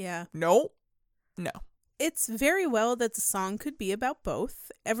 no. Yeah. No. It's very well that the song could be about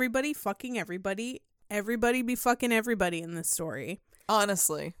both. Everybody fucking everybody. Everybody be fucking everybody in this story.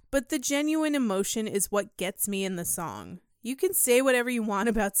 Honestly. But the genuine emotion is what gets me in the song. You can say whatever you want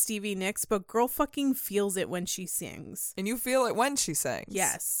about Stevie Nicks, but girl fucking feels it when she sings. And you feel it when she sings.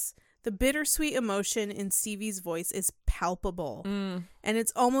 Yes. The bittersweet emotion in Stevie's voice is palpable. And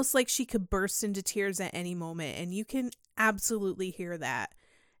it's almost like she could burst into tears at any moment. And you can absolutely hear that.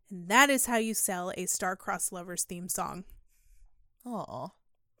 And that is how you sell a Star-Crossed Lovers theme song. Aw.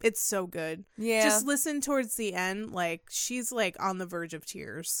 It's so good. Yeah. Just listen towards the end. Like, she's like on the verge of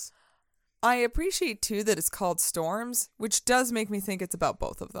tears. I appreciate, too, that it's called Storms, which does make me think it's about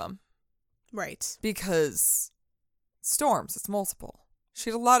both of them. Right. Because storms, it's multiple. She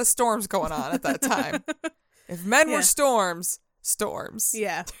had a lot of storms going on at that time. If men were storms.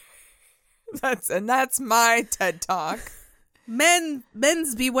 Yeah. That's my TED Talk.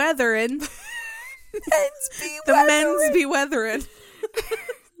 Men's be weathering. The men's be weathering.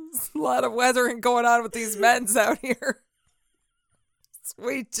 There's a lot of weathering going on with these men's out here.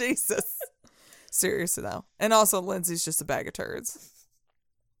 Sweet Jesus. Seriously, though. And also, Lindsay's just a bag of turds.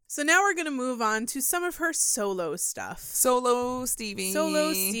 So now we're going to move on to some of her solo stuff. Solo Stevie.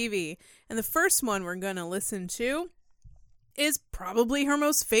 And the first one we're going to listen to is probably her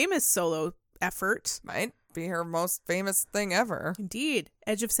most famous solo effort. Might be her most famous thing ever. Indeed.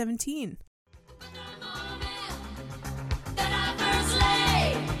 Edge of 17.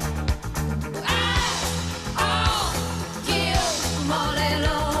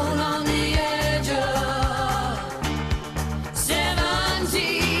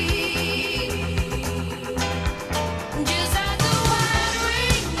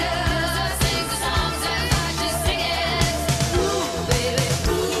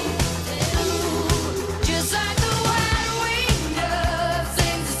 Just like the white winged dove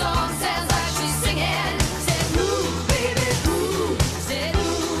sings a song, sounds like she's singing.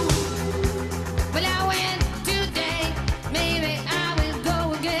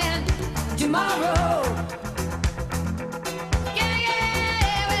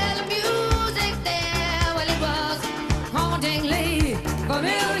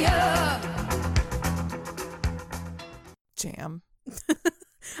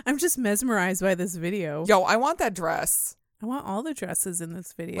 I'm just mesmerized by this video. Yo, I want that dress. I want all the dresses in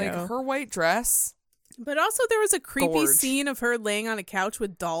this video. Like her white dress. But also there was a creepy Gorge. scene of her laying on a couch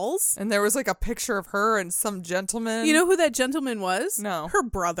with dolls. And there was like a picture of her and some gentleman. You know who that gentleman was? No. Her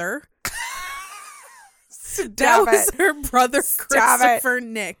brother. Stop That was it. her brother, Stop it. Christopher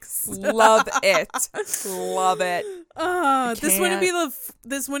Nix. Love it. Love it. This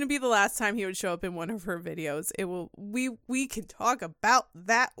wouldn't be the last time he would show up in one of her videos. It will. We can talk about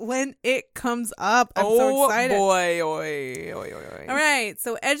that when it comes up. I'm so excited. Boy, oy, oy, oy, oy. All right,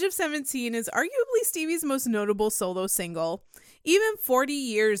 so Edge of 17 is arguably Stevie's most notable solo single. Even 40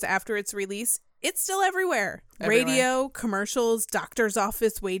 years after its release, it's still everywhere. Radio, commercials, doctor's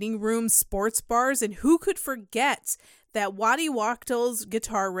office, waiting rooms, sports bars, and who could forget that Waddy Wachtel's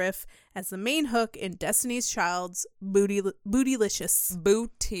guitar riff as the main hook in Destiny's Child's Bootylicious.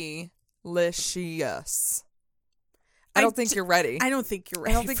 Bootylicious. I don't think you're ready. I don't think you're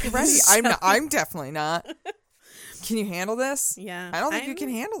ready. I don't think you're ready. I'm definitely not. Can you handle this? Yeah. I don't think you can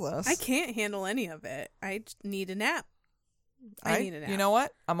handle this. I can't handle any of it. I need a nap. I need a nap. You know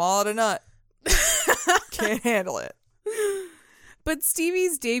what? I'm all out of nut. Can't handle it. But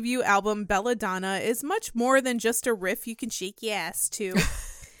Stevie's debut album, Belladonna, is much more than just a riff you can shake your ass to.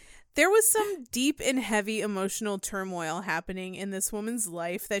 There was some deep and heavy emotional turmoil happening in this woman's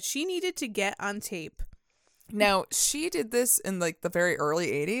life that she needed to get on tape. Now, she did this in like the very early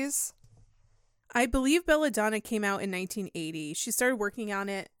 80s. I believe Belladonna came out in 1980. She started working on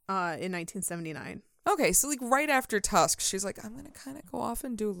it in 1979. Okay, so like right after Tusk, she's like, I'm going to kind of go off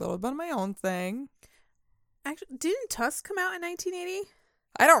and do a little bit of my own thing. Actually, didn't Tusk come out in 1980?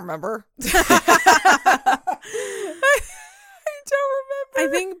 I don't remember. I don't remember. I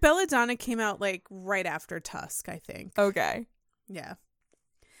think Belladonna came out like right after Tusk, I think. Okay. Yeah.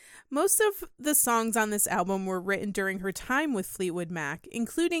 Most of the songs on this album were written during her time with Fleetwood Mac,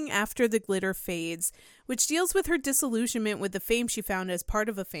 including After the Glitter Fades, which deals with her disillusionment with the fame she found as part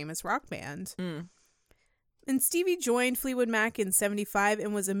of a famous rock band. And Stevie joined Fleetwood Mac in 1975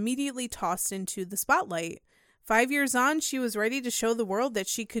 and was immediately tossed into the spotlight. 5 years on, she was ready to show the world that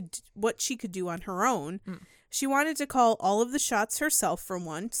what she could do on her own. She wanted to call all of the shots herself for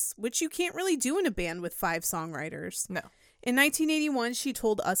once, which you can't really do in a band with 5 songwriters. No. In 1981, she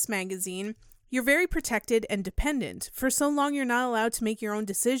told Us magazine, "You're very protected and dependent. For so long, you're not allowed to make your own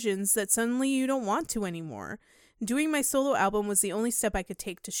decisions that suddenly you don't want to anymore. Doing my solo album was the only step I could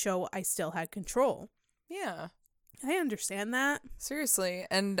take to show I still had control." Yeah. I understand that. Seriously.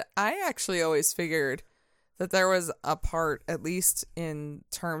 And I actually always figured that there was a part, at least in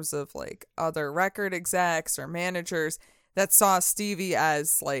terms of like other record execs or managers, that saw Stevie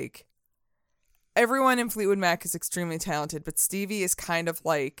as like, everyone in Fleetwood Mac is extremely talented, but Stevie is kind of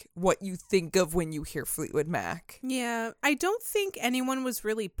like what you think of when you hear Fleetwood Mac. Yeah, I don't think anyone was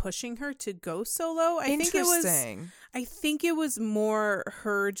really pushing her to go solo. I think it was more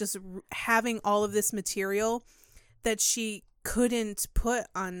her just having all of this material that she couldn't put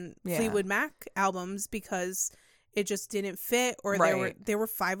on Fleetwood Mac albums because it just didn't fit, or there were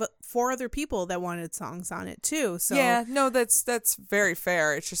 4 other people that wanted songs on it too. So yeah, no, that's very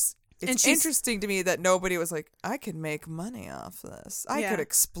fair. It's interesting to me that nobody was like, I could make money off this. I could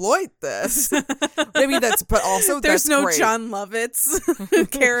exploit this. I mean, but also there's no great. John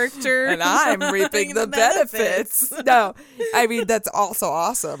Lovitz character, and I'm reaping the benefits. No, I mean, that's also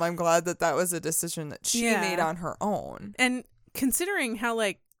awesome. I'm glad that was a decision that she made on her own. And considering how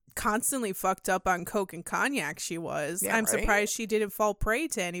like constantly fucked up on coke and cognac she was, I'm surprised she didn't fall prey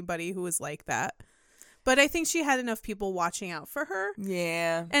to anybody who was like that. But I think she had enough people watching out for her.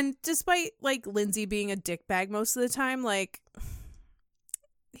 Yeah. And despite like Lindsay being a dickbag most of the time, like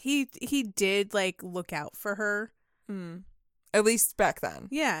he did like look out for her. At least back then.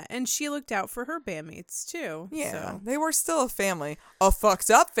 Yeah, and she looked out for her bandmates too. Yeah. So. They were still a family. A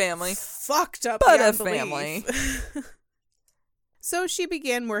fucked up family. Fucked up, but a belief. family. So she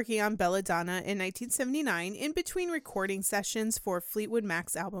began working on Belladonna in 1979 in between recording sessions for Fleetwood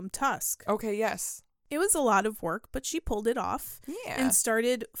Mac's album Tusk. Okay, yes. It was a lot of work, but she pulled it off. Yeah. And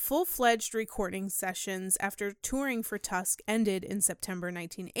started full-fledged recording sessions after touring for Tusk ended in September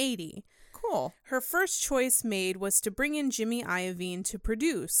 1980. Cool. Her first choice made was to bring in Jimmy Iovine to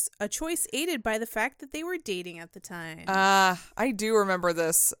produce, a choice aided by the fact that they were dating at the time. I do remember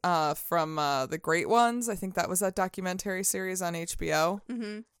this from The Great Ones. I think that was that documentary series on HBO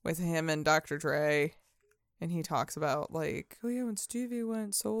with him and Dr. Dre. And he talks about like, oh yeah, when Stevie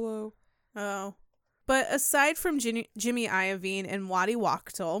went solo. Oh. But aside from Jimmy Iovine and Waddy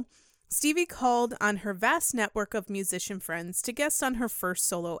Wachtel, Stevie called on her vast network of musician friends to guest on her first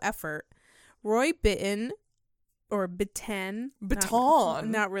solo effort. Roy Bittan, or Baton.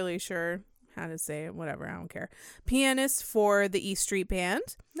 Baton. Not really sure how to say it. Whatever, I don't care. Pianist for the E Street Band.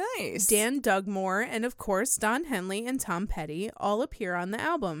 Nice. Dan Dugmore, and of course Don Henley and Tom Petty all appear on the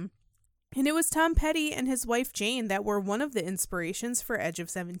album. And it was Tom Petty and his wife Jane that were one of the inspirations for Edge of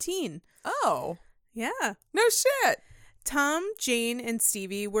 17. Oh. Yeah. No shit. Tom, Jane, and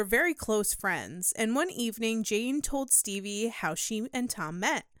Stevie were very close friends, and one evening Jane told Stevie how she and Tom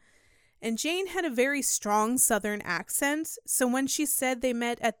met. And Jane had a very strong Southern accent, so when she said they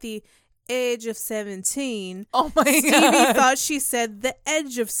met at the age of 17, Oh my Stevie God. thought she said the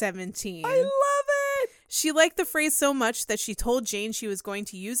edge of 17. I love it. She liked the phrase so much that she told Jane she was going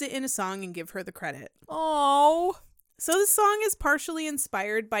to use it in a song and give her the credit. Oh. So the song is partially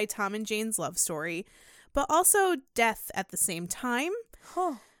inspired by Tom and Jane's love story, but also death at the same time.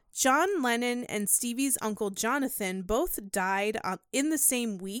 Huh. John Lennon and Stevie's uncle Jonathan both died in the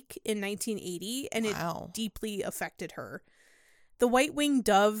same week in 1980, and Wow. it deeply affected her. The white-winged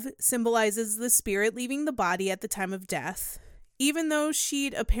dove symbolizes the spirit leaving the body at the time of death, even though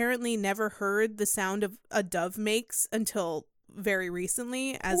she'd apparently never heard the sound of a dove makes until very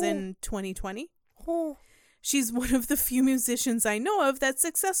recently, as in 2020. Oh. She's one of the few musicians I know of that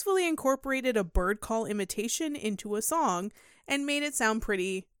successfully incorporated a bird call imitation into a song and made it sound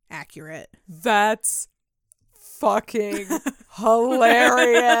pretty accurate. That's fucking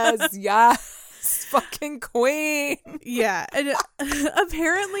hilarious. Yes. Fucking queen. Yeah, and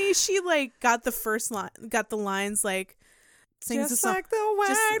apparently she like got the lines like sings Just a song like the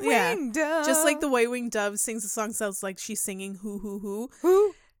white-winged dove. just like the white-winged dove sings a song, sounds like she's singing hoo hoo hoo.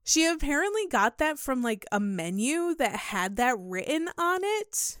 Who? She apparently got that from like a menu that had that written on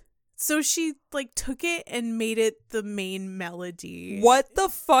it. So she like took it and made it the main melody. What the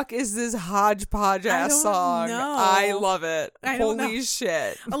fuck is this hodgepodge I ass don't song? know. I love it. I don't Holy know.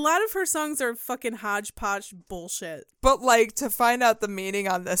 shit. A lot of her songs are fucking hodgepodge bullshit. But like to find out the meaning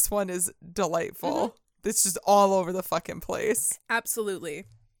on this one is delightful. It's just all over the fucking place. Absolutely.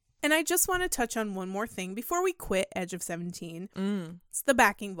 And I just want to touch on one more thing before we quit Edge of 17. Mm. It's the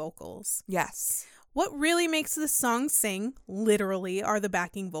backing vocals. Yes. What really makes this song sing, literally, are the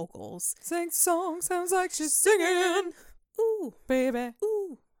backing vocals. Sing song sounds like she's singing. Ooh, Baby.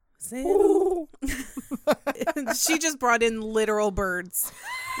 ooh, sing. Ooh. She just brought in literal birds.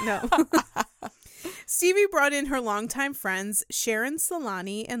 No. Stevie brought in her longtime friends, Sharon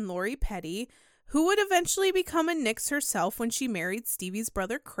Solani and Lori Petty, who would eventually become a Nix herself when she married Stevie's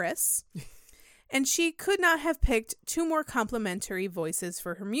brother, Chris. And she could not have picked two more complimentary voices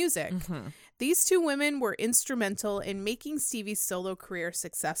for her music. Mm-hmm. These two women were instrumental in making Stevie's solo career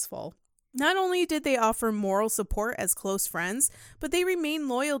successful. Not only did they offer moral support as close friends, but they remained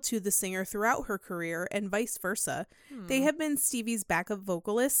loyal to the singer throughout her career and vice versa. They have been Stevie's backup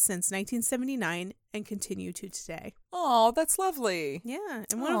vocalists since 1979 and continue to today. Oh, that's lovely. Yeah,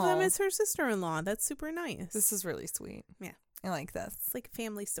 and one of them Aw. is her sister-in-law. That's super nice. This is really sweet. Yeah. I like this. It's like a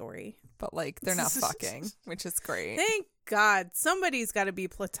family story. But like they're not fucking, which is great. Thank God. Somebody's got to be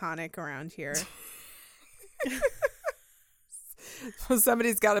platonic around here.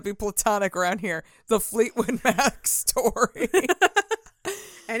 Somebody's got to be platonic around here. The Fleetwood Mac story.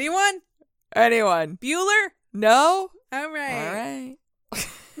 Anyone? Anyone? Bueller? No? All right. All right.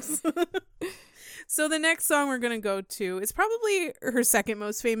 So the next song we're going to go to is probably her second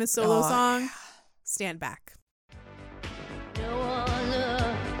most famous solo Oh, song, yeah. Stand Back. No one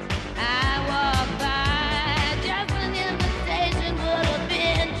look, I walk by, just an invitation would have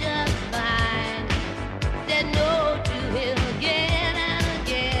been just fine. Said no to him again and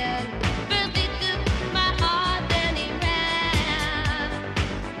again. First he took my heart, then he ran.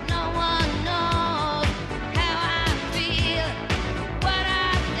 No one knows how I feel, what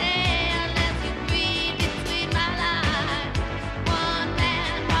I say, unless you read between my lines. One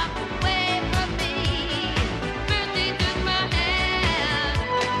man walked away from me. First he took my hand,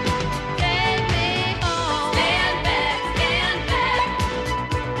 take me home. Stand back,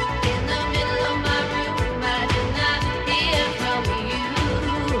 in the middle of my room. I did not hear from you.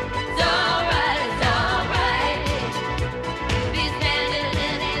 It's alright, you'll be standing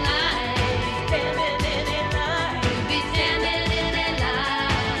in a line, you'll be standing in a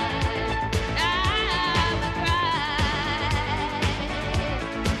line. I would cry.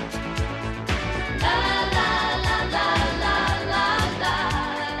 La la la la la la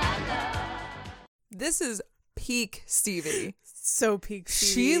la la. This is peak Stevie. So peak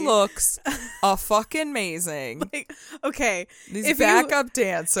Stevie. She looks a fucking amazing. Like, okay. These backup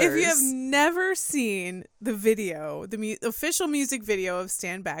dancers. If you have never seen the video, the official music video of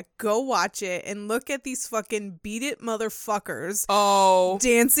Stand Back, go watch it and look at these fucking beat it motherfuckers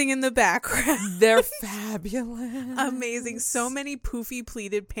dancing in the background. They're fabulous. Amazing. So many poofy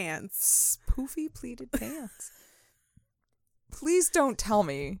pleated pants. Poofy pleated pants. Please don't tell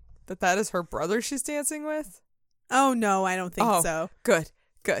me that is her brother she's dancing with. Oh, no, I don't think so. Good.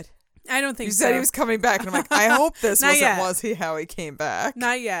 I don't think so. You said he was coming back, and I'm like, I hope this Not yet. wasn't how he came back.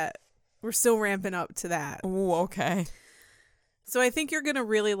 Not yet. We're still ramping up to that. Ooh, okay. So I think you're going to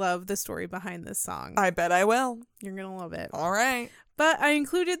really love the story behind this song. I bet I will. You're going to love it. All right. But I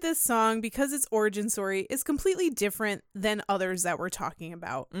included this song because its origin story is completely different than others that we're talking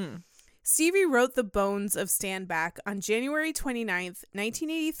about. Stevie wrote the bones of Stand Back on January 29th,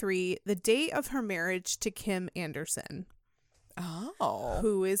 1983, the day of her marriage to Kim Anderson. Oh.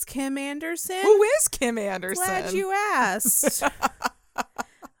 Who is Kim Anderson? Who is Kim Anderson? Glad you asked.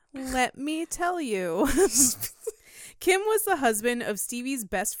 Let me tell you. Kim was the husband of Stevie's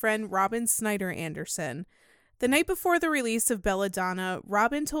best friend, Robin Snyder Anderson. The night before the release of Belladonna,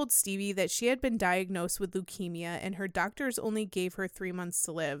 Robin told Stevie that she had been diagnosed with leukemia and her doctors only gave her 3 months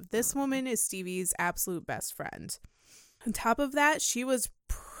to live. This woman is Stevie's absolute best friend. On top of that, she was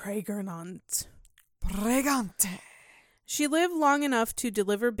pregnant. Pregante. She lived long enough to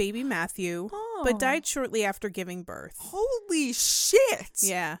deliver baby Matthew, but died shortly after giving birth. Holy shit.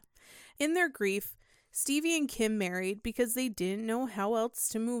 Yeah. In their grief, Stevie and Kim married because they didn't know how else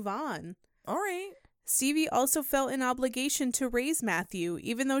to move on. All right. Stevie also felt an obligation to raise Matthew,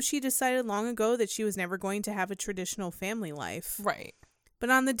 even though she decided long ago that she was never going to have a traditional family life. Right. But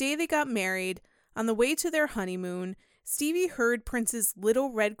on the day they got married, on the way to their honeymoon, Stevie heard Prince's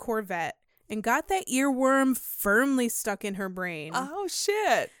Little Red Corvette and got that earworm firmly stuck in her brain. Oh,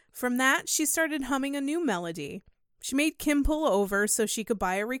 shit. From that, she started humming a new melody. She made Kim pull over so she could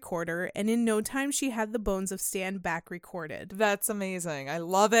buy a recorder, and in no time she had the bones of Stand Back recorded. That's amazing. I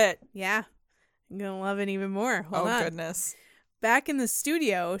love it. Yeah. I'm going to love it even more. Hold on. Goodness. Back in the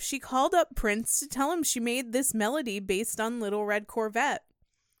studio, she called up Prince to tell him she made this melody based on Little Red Corvette.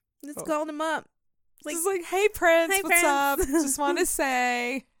 Just called him up. Just like, hey, Prince, Hey, what's Prince. up? Just want to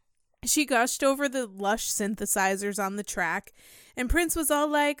say. She gushed over the lush synthesizers on the track, and Prince was all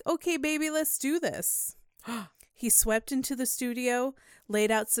like, okay, baby, let's do this. He swept into the studio, laid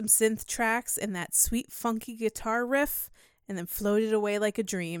out some synth tracks and that sweet, funky guitar riff, and then floated away like a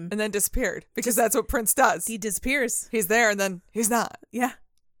dream. And then disappeared, because that's what Prince does. He disappears. He's there, and then he's not. Yeah.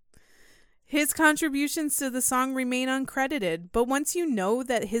 His contributions to the song remain uncredited, but once you know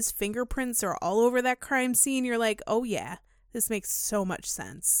that his fingerprints are all over that crime scene, you're like, oh yeah, this makes so much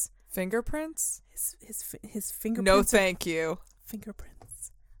sense. Fingerprints? His fingerprints. No, thank you.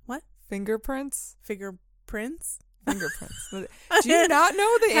 Fingerprints. What? Fingerprints? Fingerprints? Fingerprints. Do you not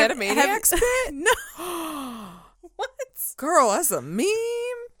know the Animaniacs bit? No. What? Girl, that's a meme.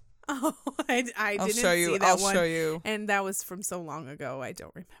 Oh, I I'll didn't show you. see that I'll one. show you. And that was from so long ago, I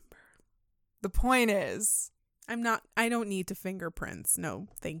don't remember. The point is, I don't need to fingerprints. No,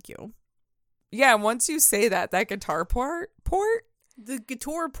 thank you. yeah, once you say that guitar port, The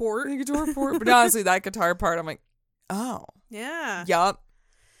guitar port. but honestly, that guitar part, I'm like, oh, Yeah. yup.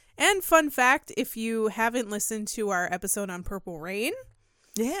 And fun fact, if you haven't listened to our episode on Purple Rain,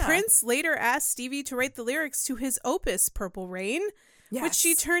 Yeah. Prince later asked Stevie to write the lyrics to his opus, Purple Rain, which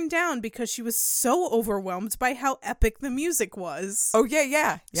she turned down because she was so overwhelmed by how epic the music was. Oh,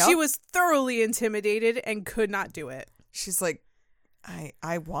 yeah. Yep. She was thoroughly intimidated and could not do it. She's like,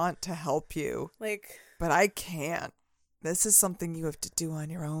 I want to help you, Like, but I can't. This is something you have to do on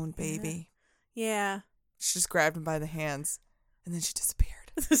your own, baby. yeah. She just grabbed him by the hands, and then she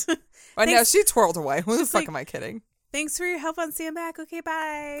disappeared. Thanks, No, she twirled away. Who the She's fuck like- am I kidding? Thanks for your help on Stand Back. Okay,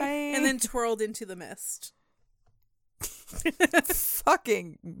 bye. And then twirled into the mist.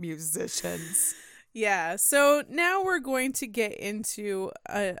 Fucking musicians. Yeah, so now we're going to get into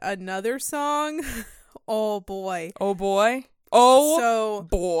another song. Oh, boy. Oh, boy. Oh, So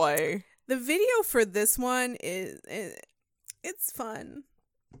boy. the video for this one it's fun.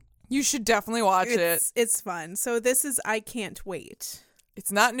 You should definitely watch it. It's fun. So this is I Can't Wait.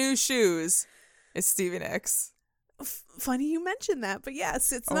 It's not New Shoes. It's Stevie Nicks. Funny you mentioned that, but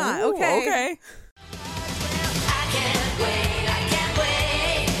yes, it's not. Oh, Okay. Okay. I can't wait, I can't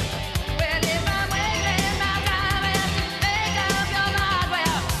wait. Well, if I'm wasting my time and make up your mind,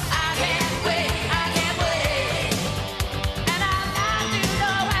 well, I can't wait. And I've got to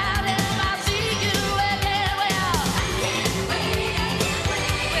know how if I see you again, well, I can't wait. Well,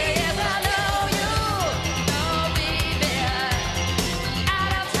 if I know you, know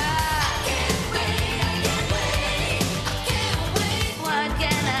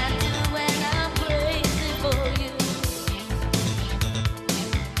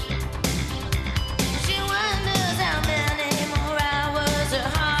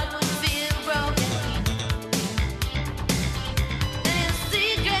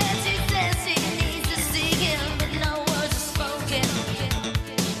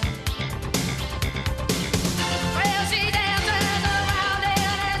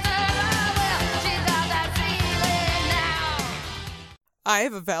I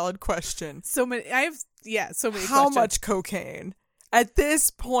have a valid question. So many questions. How much cocaine? At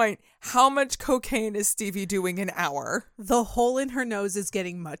this point, how much cocaine is Stevie doing an hour? The hole in her nose is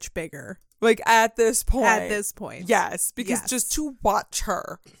getting much bigger. Like, at this point. At this point. Yes, because just to watch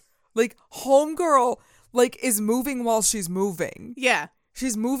her, like, homegirl, like, is moving while she's moving. Yeah.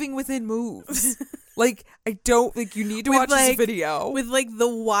 She's moving within moves. Like, I don't think you need to watch this video. With, like, the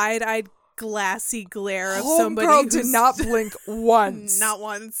wide-eyed, glassy glare of Homegirl somebody did not blink once. Not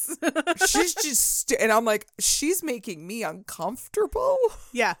once. She's just, and I'm like, she's making me uncomfortable.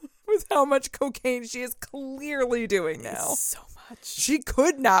 Yeah. With how much cocaine she is clearly doing now. So much. She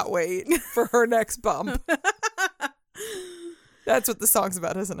could not wait for her next bump. That's what the song's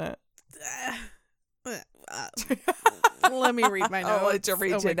about, isn't it? Let me read my notes. I'll let you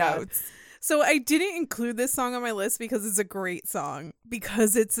read your notes. So I didn't include this song on my list because it's a great song.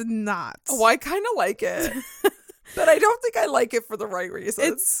 Because it's not. Oh, I kind of like it. But I don't think I like it for the right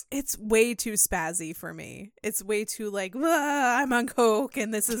reasons. It's way too spazzy for me. It's way too like, I'm on coke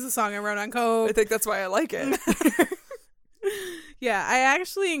and this is a song I wrote on coke. I think that's why I like it. Yeah, I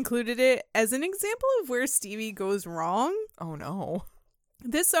actually included it as an example of where Stevie goes wrong. Oh, no.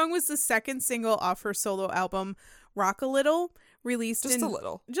 This song was the second single off her solo album, Rock a Little, released Just in... a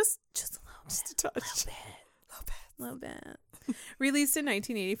little. Just a little bit. Just a touch. Little bit. Released in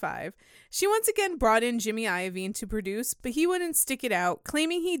 1985. She once again brought in Jimmy Iovine to produce, but he wouldn't stick it out,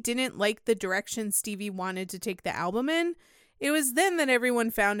 claiming he didn't like the direction Stevie wanted to take the album in. It was then that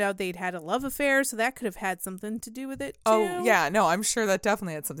everyone found out they'd had a love affair, so that could have had something to do with it, too. Oh, yeah. No, I'm sure that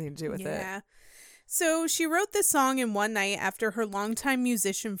definitely had something to do with it. Yeah. So she wrote this song in one night after her longtime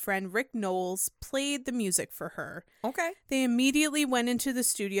musician friend Rick Knowles played the music for her. Okay. They immediately went into the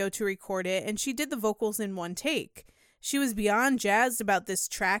studio to record it, and she did the vocals in one take. She was beyond jazzed about this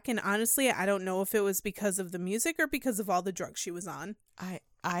track, and honestly, I don't know if it was because of the music or because of all the drugs she was on. I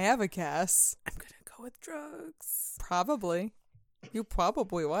have a guess. I'm going to go with drugs. Probably. You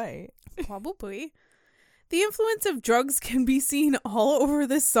probably right. Probably. The influence of drugs can be seen all over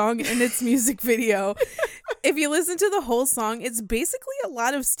this song and its music video. If you listen to the whole song, it's basically a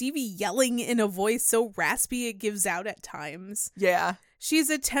lot of Stevie yelling in a voice so raspy it gives out at times. Yeah. She's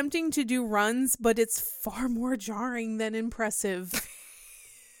attempting to do runs, but it's far more jarring than impressive.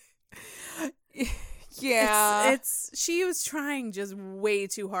 Yeah. She was trying just way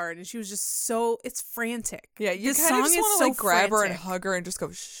too hard, and she was just so, it's frantic. Yeah, you This kind of song just is want to so like grab her and frantic. hug her and just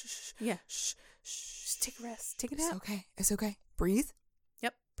go, shh, shh, shh. Yeah. Shh, shh. Just take a rest. Take a It's nap. okay. It's okay. Breathe.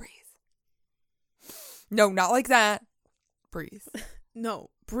 Yep. Breathe. No, not like that. Breathe. No,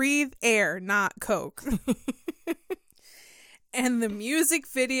 breathe air, not coke. And the music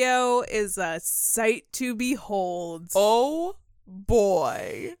video is a sight to behold. Oh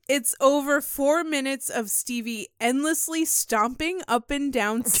boy. It's over 4 minutes of Stevie endlessly stomping up and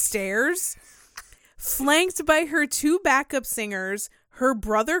down stairs, flanked by her two backup singers, her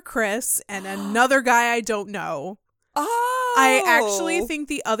brother Chris, and another guy I don't know. Oh. I actually think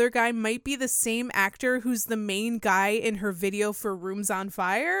the other guy might be the same actor who's the main guy in her video for Rooms on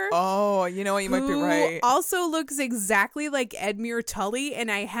Fire. Oh, you know what? You might be who right. Also looks exactly like Edmure Tully, and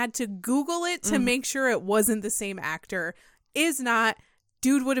I had to Google it to make sure it wasn't the same actor. Is not.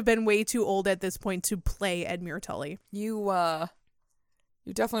 Dude would have been way too old at this point to play Edmure Tully. You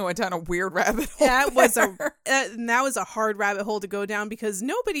definitely went down a weird rabbit hole. That was a hard rabbit hole to go down because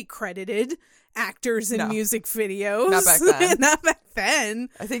nobody credited actors in music videos. Not back then. Not back then.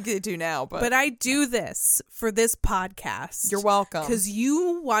 I think they do now, But I do this for this podcast. You're welcome. Because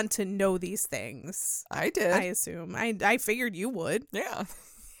you want to know these things. I did. I assume. I figured you would. Yeah.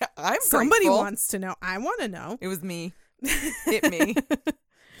 I'm Somebody grateful. wants to know. I want to know. It was me. Hit me.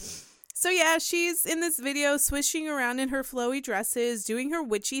 So yeah, she's in this video swishing around in her flowy dresses, doing her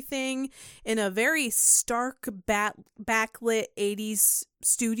witchy thing in a very stark backlit 80s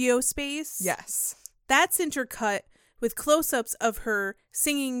studio space. Yes. That's intercut with close-ups of her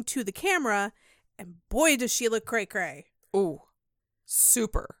singing to the camera, and boy does she look cray-cray. Ooh.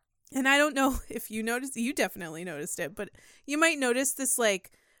 Super. And I don't know if you noticed, you definitely noticed it, but you might notice this like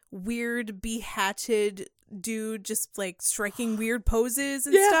weird behatted dude just like striking weird poses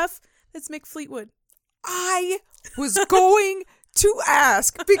and stuff. That's Mick Fleetwood. I was going to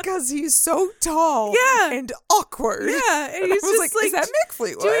ask because he's so tall and awkward. Yeah, and he's I was just like, is that Mick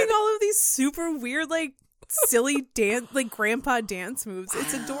Fleetwood? doing all of these super weird, like silly dance, like grandpa dance moves.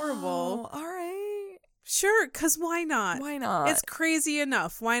 It's adorable. All right. Sure, because why not? Why not? It's crazy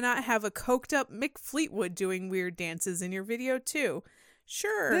enough. Why not have a coked up Mick Fleetwood doing weird dances in your video too?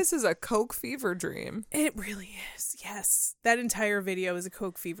 Sure. This is a Coke fever dream. It really is. Yes. That entire video is a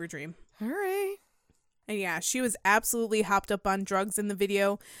Coke fever dream. All right. And yeah, she was absolutely hopped up on drugs in the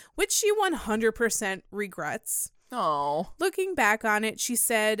video, which she 100% regrets. Oh. Looking back on it, she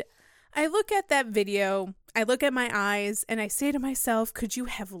said, I look at that video, I look at my eyes, and I say to myself, could you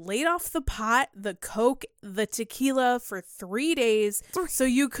have laid off the pot, the coke, the tequila for 3 days so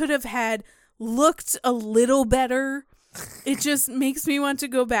you could have had looked a little better? It just makes me want to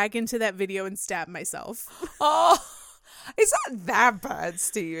go back into that video and stab myself. Oh. It's not that bad,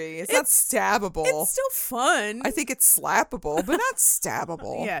 Stevie. It's not stabbable. It's still fun. I think it's slappable, but not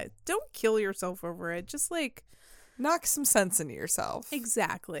stabbable. Yeah, don't kill yourself over it. Just like... knock some sense into yourself.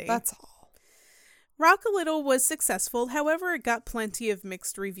 Exactly. That's all. Rock a Little was successful, however, it got plenty of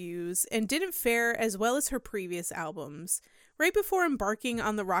mixed reviews and didn't fare as well as her previous albums. Right before embarking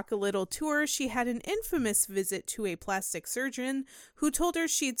on the Rock a Little tour, she had an infamous visit to a plastic surgeon who told her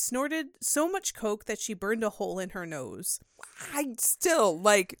she'd snorted so much coke that she burned a hole in her nose. I still,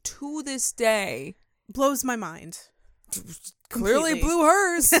 like, to this day... blows my mind. Clearly Completely. blew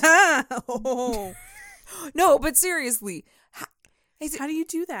hers. Oh. No, but seriously. How do you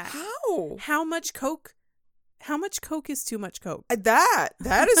do that? How? How much coke is too much coke? That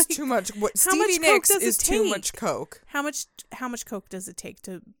is too much. What how much Stevie coke Nicks does it is too take? much coke. How much coke does it take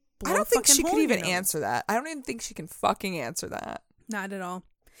to blow I don't a think fucking she hole could in your even nose? answer that. I don't even think she can fucking answer that. Not at all.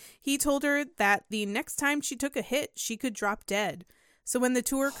 He told her that the next time she took a hit, she could drop dead. So when the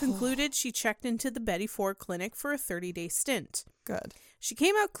tour concluded, she checked into the Betty Ford Clinic for a 30-day stint. Good. She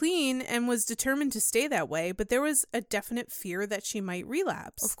came out clean and was determined to stay that way, but there was a definite fear that she might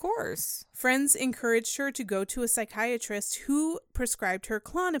relapse. Of course. Friends encouraged her to go to a psychiatrist who prescribed her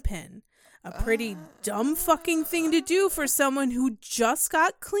Klonopin. A pretty dumb fucking thing to do for someone who just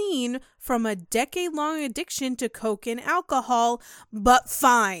got clean from a decade-long addiction to coke and alcohol, but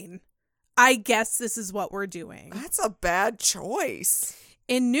fine. I guess this is what we're doing. That's a bad choice.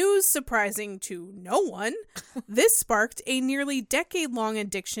 In news surprising to no one, this sparked a nearly decade-long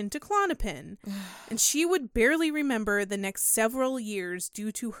addiction to Klonopin, and she would barely remember the next several years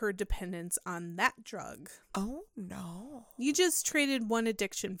due to her dependence on that drug. Oh, no. You just traded one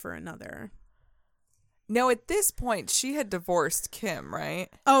addiction for another. No, at this point, she had divorced Kim, right?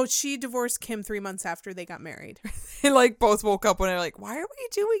 Oh, she divorced Kim 3 months after they got married. They, like, both woke up and they're like, why are we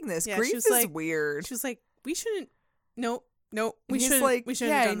doing this? Yeah, Grief she was is like- weird. She was like, we shouldn't, no, we He's shouldn't, like, we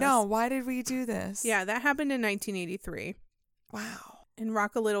shouldn't yeah, have done no, this. why did we do this? Yeah, that happened in 1983, Wow. and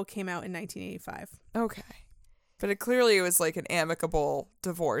Rock a Little came out in 1985. Okay. But it clearly was like an amicable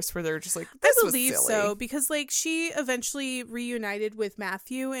divorce where they're just like, I this was believe silly. so, because like she eventually reunited with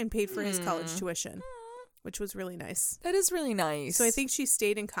Matthew and paid for his college tuition, which was really nice. That is really nice. So I think she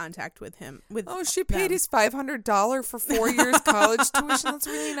stayed in contact with him. Oh, she paid them. his $500 for 4 years college tuition. That's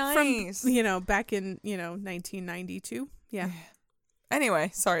really nice. From, back in, 1992. Yeah.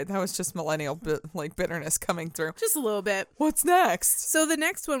 Anyway, sorry, that was just millennial bitterness coming through. Just a little bit. What's next? So the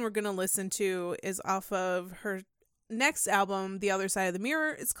next one we're going to listen to is off of her next album, The Other Side of the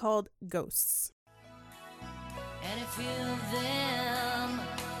Mirror. It's called Ghosts. And if you them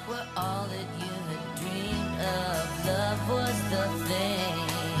were all that you had dreamed of, love was the thing.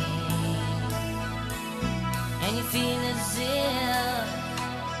 And you feel as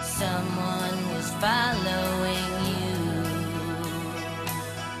if someone was following you.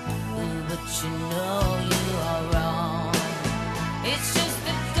 Ooh, but you know you are wrong. It's just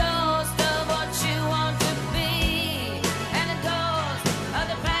the ghost of what you want to be, and the ghost of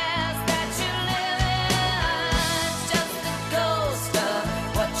the past that you live in. It's just the ghost of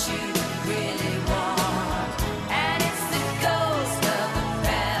what you really want, and it's the ghost of the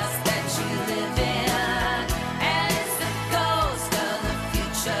past that you live in, and it's the ghost of the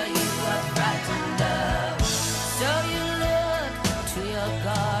future you are frightened of. So you look to your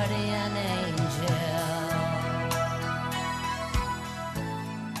guardian angel.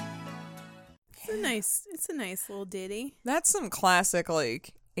 It's a nice little ditty. That's some classic,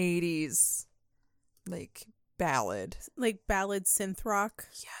 80s, ballad. Like ballad synth rock.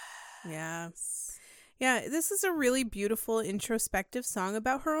 Yeah. Yeah, this is a really beautiful introspective song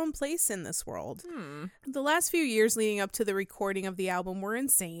about her own place in this world. The last few years leading up to the recording of the album were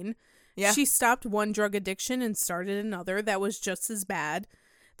insane. Yeah. She stopped one drug addiction and started another that was just as bad.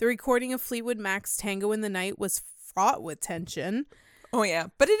 The recording of Fleetwood Mac's Tango in the Night was fraught with tension. Oh, yeah.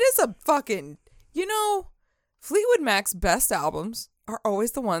 But it is a fucking, Fleetwood Mac's best albums are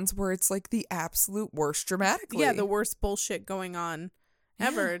always the ones where it's the absolute worst dramatically. Yeah, the worst bullshit going on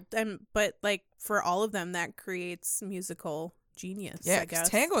ever. But for all of them, that creates musical genius, Yeah, I guess.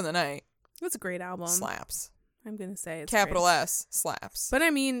 Tango in the Night It's a great album. slaps. I'm going to say it's Capital great. S slaps. But I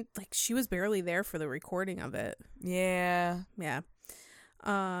mean, she was barely there for the recording of it. Yeah. Yeah.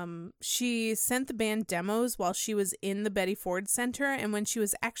 She sent the band demos while she was in the Betty Ford Center, and when she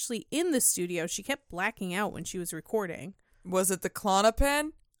was actually in the studio, she kept blacking out when she was recording. Was it the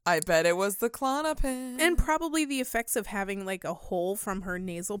Klonopin? I bet it was the Klonopin. And probably the effects of having like a hole from her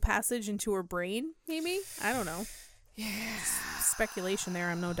nasal passage into her brain, maybe? I don't know. Yeah. Speculation there,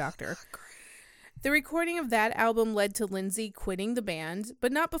 I'm no doctor. The recording of that album led to Lindsay quitting the band,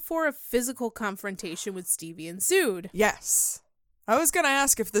 but not before a physical confrontation with Stevie ensued. Yes. I was going to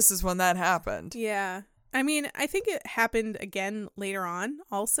ask if this is when that happened. Yeah. I mean, I think it happened again later on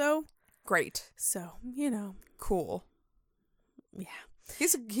also. Great. So, you know. Cool. Yeah.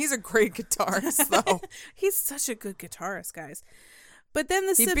 He's a great guitarist, though. He's such a good guitarist, guys. But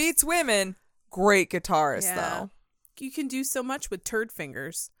then he beats women. Great guitarist, though. You can do so much with turd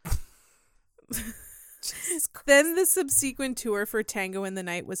fingers. Then the subsequent tour for Tango in the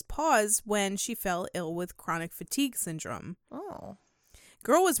Night was paused when she fell ill with chronic fatigue syndrome. Oh.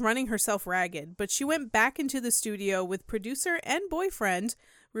 Girl was running herself ragged, but she went back into the studio with producer and boyfriend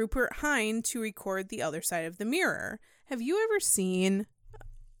Rupert Hine to record The Other Side of the Mirror. Have you ever seen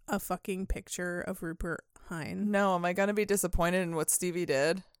a fucking picture of Rupert Hine? No, am I going to be disappointed in what Stevie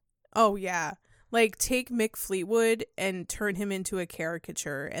did? Oh, yeah. Like, take Mick Fleetwood and turn him into a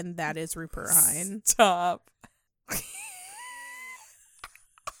caricature, and that is Rupert Hine. Stop.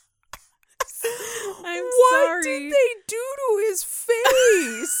 What did they do to his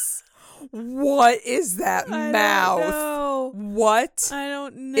face? What is that mouth? Don't know. What I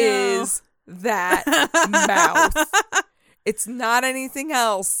don't know. is that mouth? It's not anything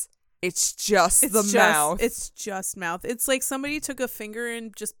else. It's just mouth. It's just mouth. It's like somebody took a finger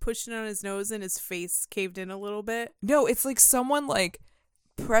and just pushed it on his nose and his face caved in a little bit. No, it's like someone like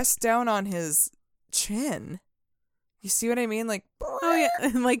pressed down on his chin. You see what I mean? Like, oh yeah,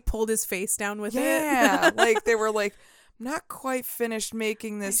 and like pulled his face down with it. Yeah, like they were like, I'm not quite finished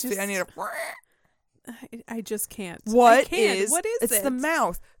making this. I need a. I just can't. What is it's it? the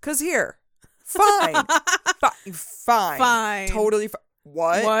mouth. Cause here, fine, fine, totally fine.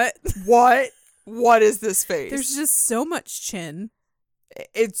 What is this face? There's just so much chin.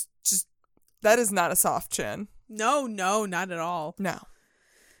 It's just, that is not a soft chin. No, not at all. No.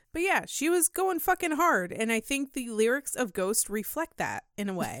 But yeah, she was going fucking hard, and I think the lyrics of Ghost reflect that in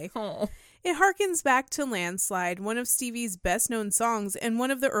a way. Oh. It harkens back to Landslide, one of Stevie's best-known songs and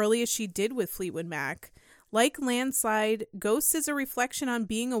one of the earliest she did with Fleetwood Mac. Like Landslide, Ghost is a reflection on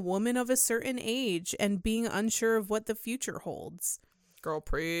being a woman of a certain age and being unsure of what the future holds. Girl,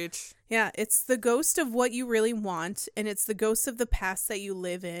 preach. Yeah, it's the ghost of what you really want, and it's the ghost of the past that you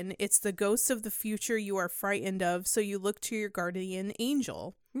live in. It's the ghost of the future you are frightened of, so you look to your guardian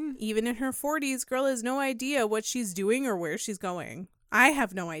angel. Even in her 40s, girl has no idea what she's doing or where she's going. I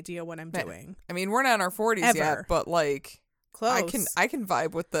have no idea what I'm doing. I mean, we're not in our 40s yet, but like, close. I can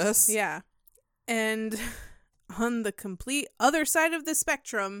vibe with this. Yeah. And on the complete other side of the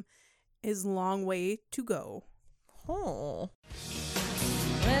spectrum is Long Way to Go. Oh.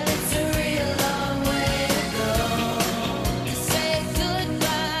 Well, it's a real long way to go to say goodbye.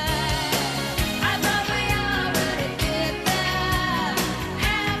 I thought we already did that,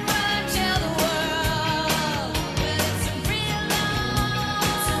 and we'll tell the world. Well, it's a real long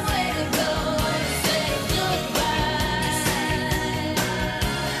way to go to say goodbye.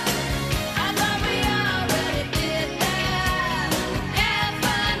 I thought we already did that, and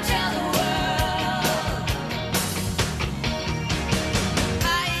we'll tell the world.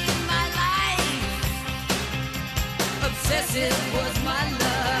 Obsessive was my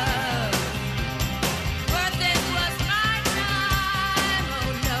love. Worth it was my time. Oh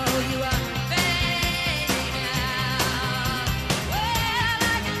no, you are fading out. Well,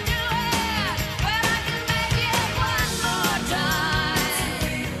 I can do it. Well, I can make it one more time.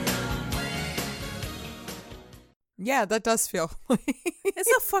 Yeah, that does feel.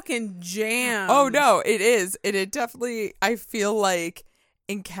 It's a fucking jam. Oh no, it is. It definitely, I feel like,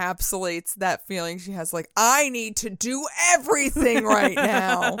 encapsulates that feeling she has, like, I need to do everything right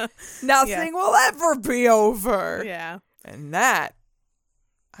now. Nothing will ever be over. Yeah. And that,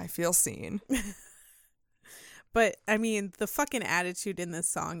 I feel seen. But, I mean, the fucking attitude in this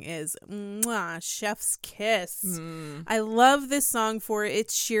song is, mwah, chef's kiss. I love this song for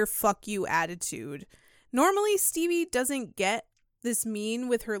its sheer fuck you attitude. Normally, Stevie doesn't get this mean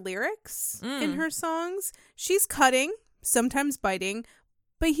with her lyrics in her songs. She's cutting, sometimes biting,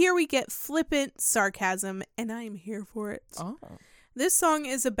 but here we get flippant sarcasm, and I'm here for it. Oh. This song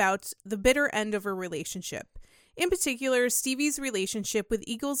is about the bitter end of a relationship. In particular, Stevie's relationship with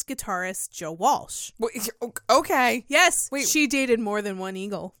Eagles guitarist Joe Walsh. Wait, okay. Yes, Wait. she dated more than one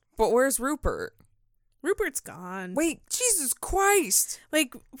Eagle. But where's Rupert? Rupert's gone. Wait, Jesus Christ.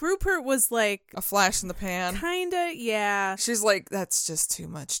 Like, Rupert was like, A flash in the pan. kinda, yeah. She's like, that's just too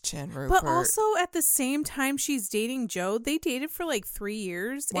much chin, Rupert. But also, at the same time she's dating Joe, they dated for like 3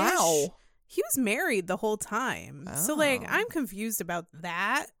 years. Wow. He was married the whole time. So, like, Oh. I'm confused about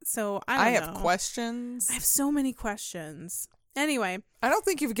that. So, I I don't have know. questions. I have so many questions. Anyway. I don't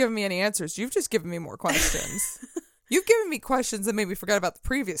think you've given me any answers. You've just given me more questions. You've given me questions that made me forget about the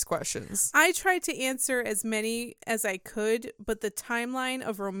previous questions. I tried to answer as many as I could, but the timeline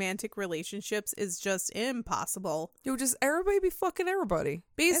of romantic relationships is just impossible. Yo, just everybody be fucking everybody.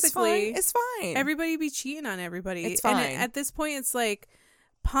 Basically, It's fine. everybody be cheating on everybody. It's And fine. at this point, it's like,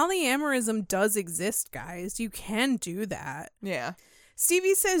 polyamorism does exist, guys. You can do that. Yeah.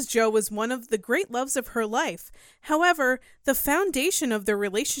 Stevie says Joe was one of the great loves of her life. However, the foundation of their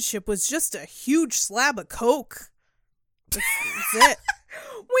relationship was just a huge slab of coke. That's it.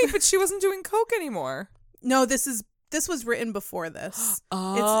 Wait, but she wasn't doing coke anymore. No, this was written before this.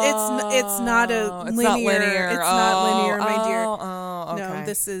 Oh, It's not a it's linear. not linear. It's not linear, my dear. Oh, okay. No,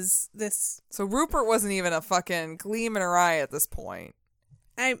 this. So Rupert wasn't even a fucking gleam in her eye at this point.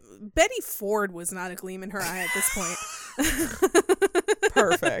 Betty Ford was not a gleam in her eye at this point.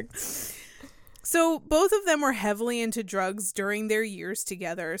 Perfect. So both of them were heavily into drugs during their years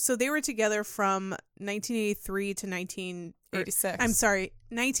together. So they were together from 1983 to 86. I'm sorry,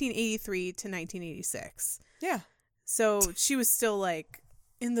 1983 to 1986. Yeah. So she was still like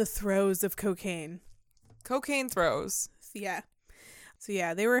in the throes of cocaine. Cocaine throws. Yeah. So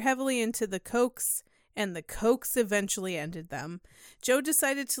yeah, they were heavily into the cokes, and the cokes eventually ended them. Joe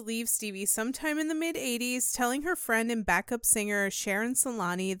decided to leave Stevie sometime in the mid-'80s, telling her friend and backup singer Sharon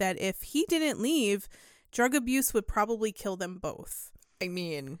Solani that if he didn't leave, drug abuse would probably kill them both. I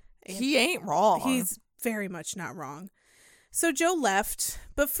mean, he ain't wrong. He's very much not wrong. So Joe left,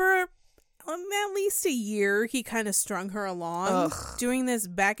 but for at least a year, he kind of strung her along, doing this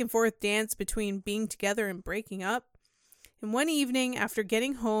back and forth dance between being together and breaking up. And one evening, after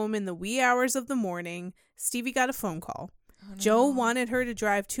getting home in the wee hours of the morning, Stevie got a phone call. Oh, no. Joe wanted her to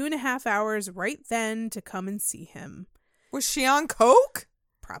drive 2.5 hours right then to come and see him. Was she on coke?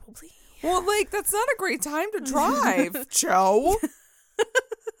 Probably. Well, like, that's not a great time to drive, Joe.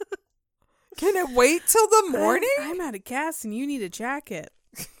 Can it wait till the morning? I'm out of gas and you need a jacket.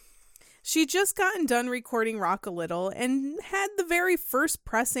 She'd just gotten done recording Rock a Little and had the very first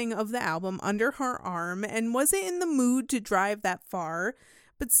pressing of the album under her arm and wasn't in the mood to drive that far,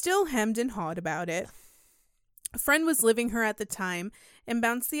 but still hemmed and hawed about it. A friend was living her at the time and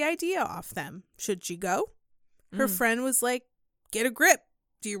bounced the idea off them. Should she go? Her friend was like, get a grip.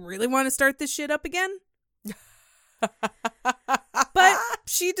 Do you really want to start this shit up again? But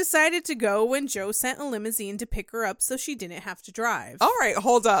she decided to go when Joe sent a limousine to pick her up so she didn't have to drive. All right,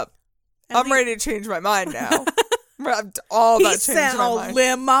 hold up. I'm ready to change my mind now. I'm all He about changing sent my a mind.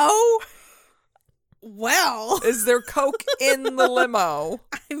 limo? Well, Is there coke in the limo?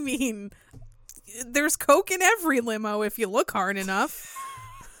 I mean, there's coke in every limo if you look hard enough.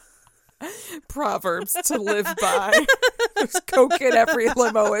 Proverbs to live by. There's coke in every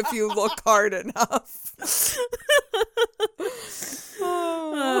limo if you look hard enough.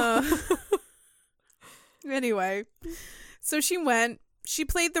 Anyway, so she went. She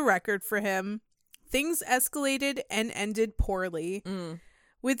played the record for him. Things escalated and ended poorly,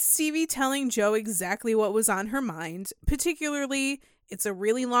 with Stevie telling Joe exactly what was on her mind, particularly, it's a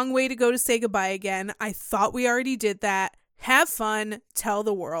really long way to go to say goodbye again. I thought we already did that. Have fun. Tell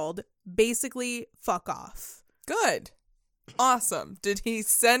the world. Basically, fuck off. Good. Awesome. Did he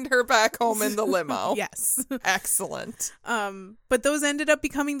send her back home in the limo? Yes. Excellent. But those ended up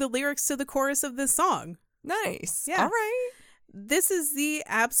becoming the lyrics to the chorus of this song. Nice. Yeah. All right. This is the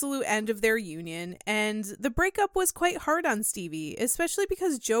absolute end of their union, and the breakup was quite hard on Stevie, especially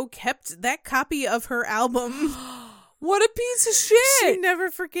because Joe kept that copy of her album. What a piece of shit. She never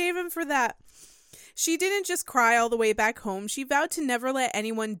forgave him for that. She didn't just cry all the way back home. She vowed to never let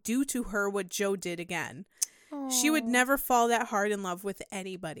anyone do to her what Joe did again. Aww. She would never fall that hard in love with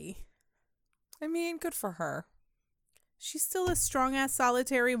anybody. I mean, good for her. She's still a strong-ass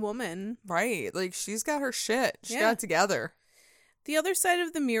solitary woman. Right. Like, she's got her shit. She got it together. The Other Side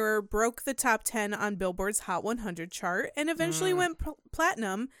of the Mirror broke the top 10 on Billboard's Hot 100 chart and eventually went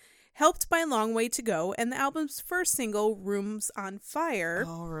platinum, helped by Long Way to Go and the album's first single, Rooms on Fire.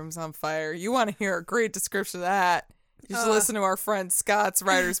 Oh, Rooms on Fire. You want to hear a great description of that? You should listen to our friend Scott's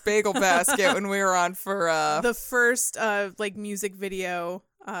Writer's Bagel Basket when we were on for the first music video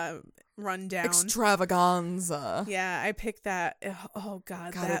rundown. Extravaganza. Yeah, I picked that. Oh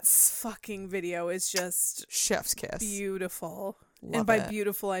God, that fucking video is just chef's kiss. Beautiful. Love and by it.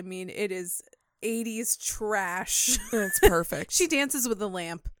 beautiful, I mean it is 80s trash. It's perfect. She dances with a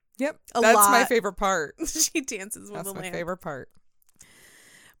lamp. Yep. A That's lot. my favorite part. She dances with That's a my lamp. favorite part.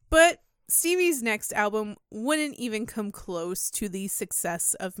 But Stevie's next album wouldn't even come close to the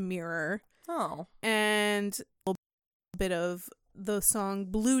success of Mirror. Oh. And a bit of the song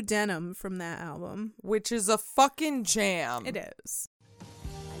Blue Denim from that album. Which is a fucking jam. It is.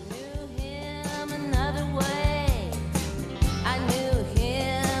 I knew him another way. I knew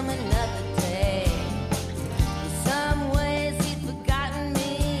him another day. In some ways he'd forgotten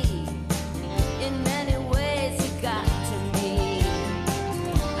me. In many ways he got to me.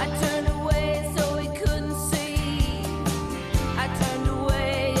 I turned away so he couldn't see. I turned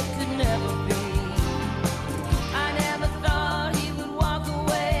away, it could never be. I never thought he would walk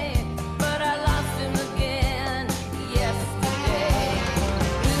away, but I lost him again yesterday.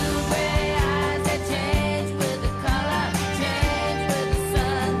 Blue-gray eyes, they change with the color, change with the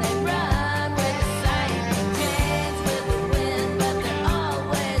sun, they run with the sight, change with the wind, but they're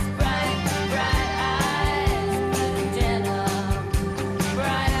always bright, bright eyes, blue denim,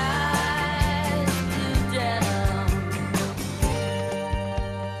 bright eyes, blue denim.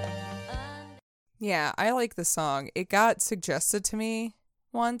 Yeah, I like the song. It got suggested to me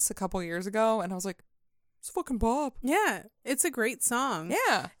once a couple years ago, and I was like, it's fucking Bob. Yeah, it's a great song.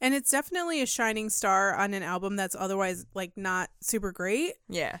 Yeah. And it's definitely a shining star on an album that's otherwise like not super great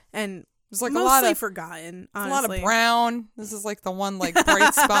Yeah. and There's like mostly a lot of forgotten. a Honestly. lot of brown. This is like the one like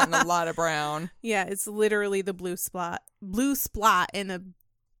bright spot and a lot of brown. Yeah, it's literally the blue spot in a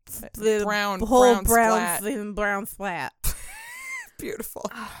the Brown whole brown splat. brown flat. Beautiful.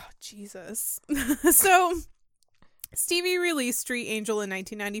 Oh, Jesus. So, Stevie released Street Angel in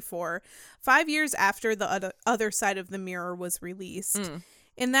 1994, 5 years after the other side of the Mirror was released.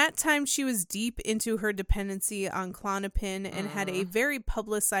 In that time, she was deep into her dependency on Klonopin and had a very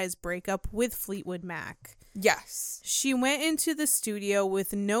publicized breakup with Fleetwood Mac. Yes. She went into the studio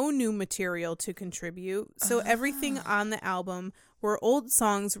with no new material to contribute, so everything on the album were old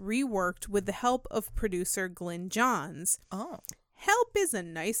songs reworked with the help of producer Glyn Johns. Oh. Help is a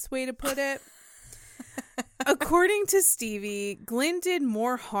nice way to put it. According to Stevie, Glyn did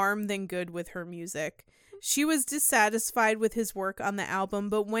more harm than good with her music. She was dissatisfied with his work on the album,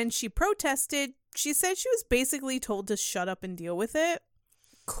 but when she protested, she said she was basically told to shut up and deal with it.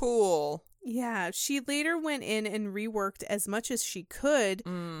 Cool. Yeah, she later went in and reworked as much as she could,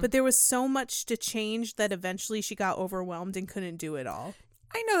 but there was so much to change that eventually she got overwhelmed and couldn't do it all.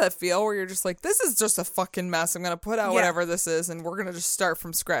 I know that feel where you're just like, this is just a fucking mess. I'm going to put out Yeah. whatever this is, and we're going to just start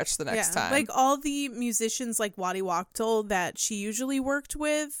from scratch the next time. Like all the musicians like Waddy Wachtel that she usually worked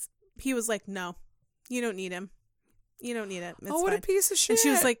with, he was like, no, you don't need him. You don't need it. It's what fine. a piece of shit. And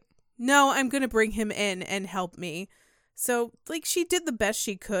she was like, no, I'm going to bring him in and help me. So like she did the best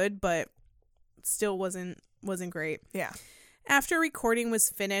she could, but still wasn't great. yeah. After recording was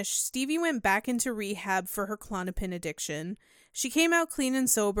finished, Stevie went back into rehab for her Klonopin addiction. She came out clean and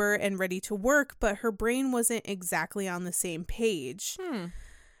sober and ready to work, but her brain wasn't exactly on the same page.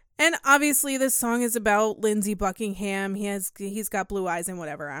 And obviously this song is about Lindsey Buckingham. He's got blue eyes and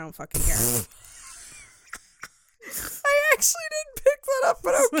whatever. I don't fucking care. I actually didn't pick that up,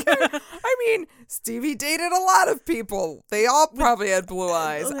 but okay. I mean, Stevie dated a lot of people. They all probably had blue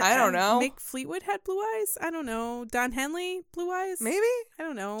eyes. I don't know. Mick Fleetwood had blue eyes? I don't know. Don Henley, blue eyes? Maybe? I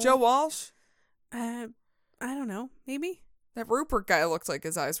don't know. Joe Walsh? I don't know. Maybe. That Rupert guy looked like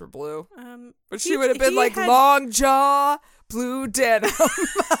his eyes were blue. But she he- would have been he like had- long jaw, blue denim.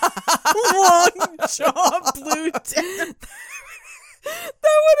 Long jaw, blue denim.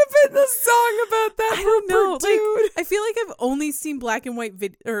 That would have been the song about that I don't know. Rupert dude. Like, I feel like I've only seen black and white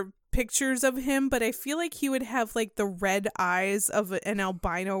pictures of him, but I feel like he would have like the red eyes of an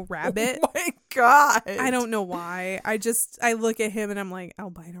albino rabbit. Oh my God. I don't know why. I look at him and I'm like,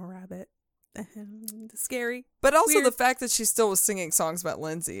 albino rabbit. Scary. But also Weird. the fact that she still was singing songs about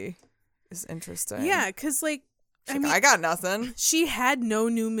Lindsay is interesting. Yeah, because like, She's like, I got nothing. she had no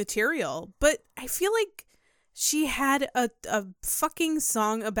new material, but I feel like she had a fucking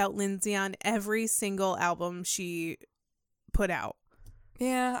song about Lindsay on every single album she put out.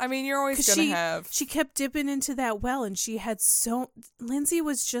 Yeah, I mean, you're always 'Cause going to have. she kept dipping into that well, and she had Lindsay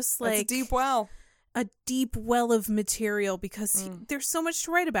was just like That's a deep well. a deep well of material because there's so much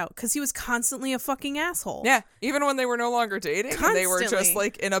to write about because he was constantly a fucking asshole. Yeah, even when they were no longer dating, and they were just Constantly.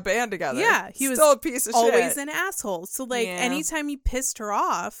 like in a band together. Yeah, he was still a piece of always shit. an asshole. So like Yeah. anytime he pissed her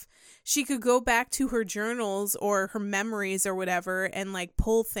off, she could go back to her journals or her memories or whatever and like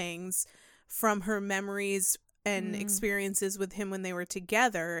pull things from her memories and experiences with him when they were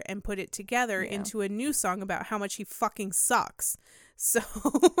together and put it together into a new song about how much he fucking sucks. So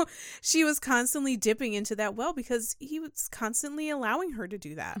she was constantly dipping into that well because he was constantly allowing her to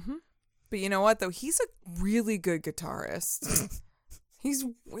do that. Mm-hmm. But you know what, though? He's a really good guitarist. He's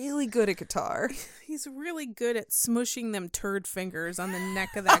really good at guitar. He's really good at smushing them turd fingers on the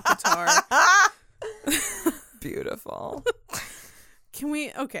neck of that guitar. Beautiful.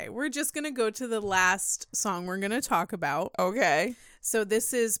 Okay, we're just going to go to the last song we're going to talk about. Okay. So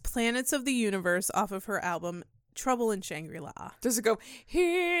this is Planets of the Universe off of her album Trouble in Shangri-La. Does it go,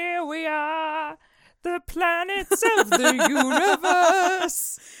 here we are, the planets of the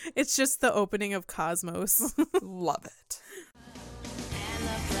universe? It's just the opening of Cosmos. Love it. And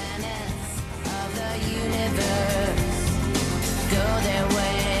the planets of the universe go their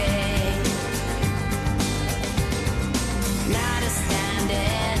way. Not a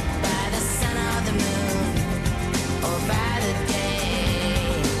standing by the sun or the moon or by the day.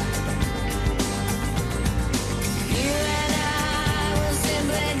 You and I will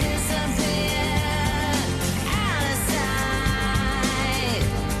simply disappear out of sight.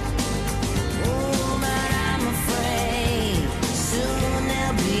 Oh, but I'm afraid soon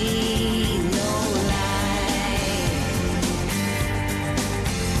there'll be no light.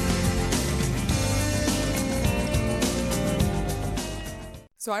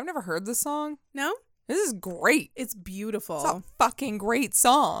 So I've never heard this song. No? This is great. It's beautiful. It's a fucking great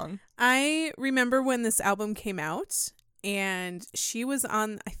song. I remember when this album came out and she was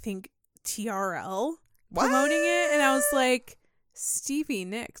on, I think, TRL promoting it. And I was like, Stevie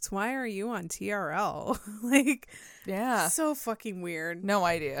Nicks, why are you on TRL? Like, Yeah. so fucking weird. No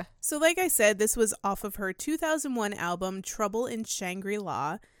idea. So like I said, this was off of her 2001 album, Trouble in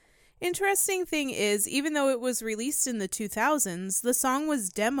Shangri-La. Interesting thing is, even though it was released in the 2000s, the song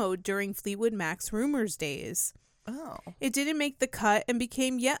was demoed during Fleetwood Mac's Rumors days. Oh. It didn't make the cut and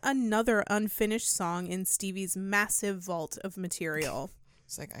became yet another unfinished song in Stevie's massive vault of material.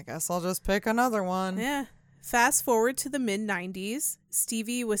 It's like, I guess I'll just pick another one. Yeah. Fast forward to the mid-90s,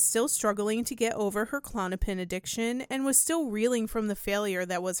 Stevie was still struggling to get over her Klonopin addiction and was still reeling from the failure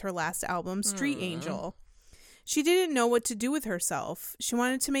that was her last album, Street Angel. She didn't know what to do with herself. She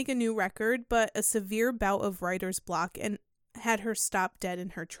wanted to make a new record, but a severe bout of writer's block and had her stop dead in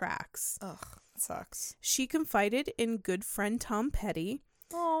her tracks. Ugh, that sucks. She confided in good friend Tom Petty,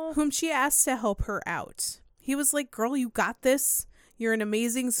 Oh. whom she asked to help her out. He was like, "Girl, you got this. You're an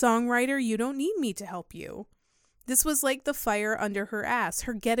amazing songwriter. You don't need me to help you." This was like the fire under her ass,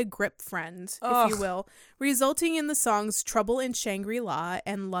 her get a grip friend, if you will, resulting in the songs Trouble in Shangri-La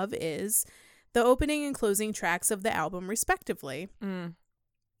and Love Is, the opening and closing tracks of the album, respectively.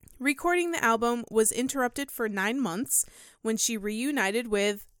 Recording the album was interrupted for 9 months when she reunited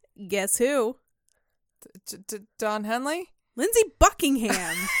with, guess who? Don Henley? Lindsey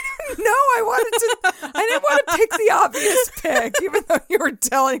Buckingham. No, I didn't want to pick the obvious pick, even though you were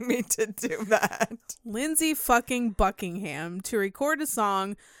telling me to do that. Lindsey fucking Buckingham to record a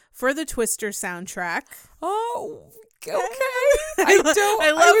song for the Twister soundtrack. Oh, okay.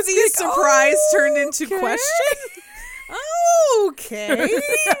 I love these surprise turned into question. Okay.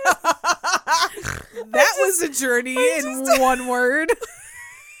 That was a journey in one word.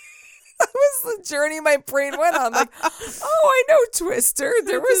 That was the journey my brain went on. Like, oh, I know Twister.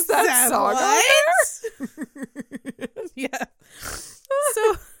 There was that song on there. Yeah.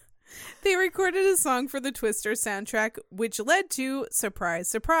 So they recorded a song for the Twister soundtrack, which led to, surprise,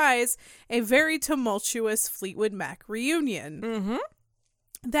 surprise, a very tumultuous Fleetwood Mac reunion. Mm-hmm.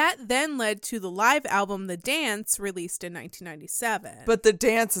 That then led to the live album The Dance, released in 1997. But The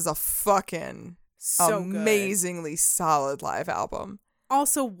Dance is a fucking so amazingly solid live album.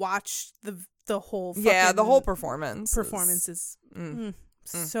 Also watched the whole the whole performance. Performance is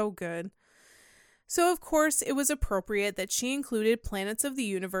so good. So, of course, it was appropriate that she included Planets of the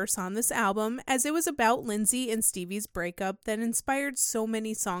Universe on this album, as it was about Lindsay and Stevie's breakup that inspired so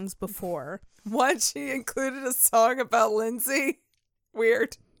many songs before. What? She included a song about Lindsay?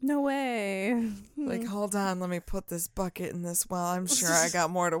 Weird. No way. Like, hold on, let me put this bucket in this well. I'm sure I got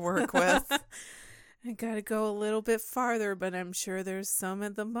more to work with. I gotta go a little bit farther, but I'm sure there's some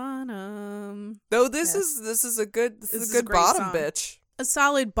at the bottom. Though this is a good great bottom song. bitch. A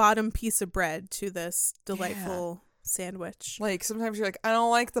solid bottom piece of bread to this delightful sandwich. Like, sometimes you're like, I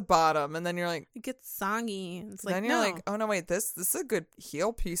don't like the bottom, and then you're like, It gets soggy. It's like, then you're no. like, oh no, wait, this is a good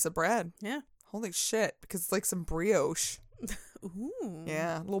heel piece of bread. Yeah. Holy shit, because it's like some brioche. Ooh.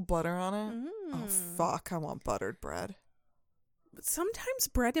 Yeah, a little butter on it. Oh fuck, I want buttered bread. Sometimes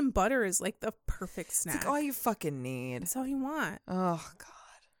bread and butter is like the perfect snack. It's like all you fucking need. That's all you want. Oh god.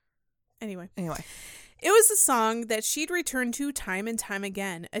 Anyway. It was a song that she'd return to time and time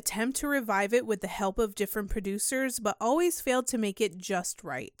again, attempt to revive it with the help of different producers, but always failed to make it just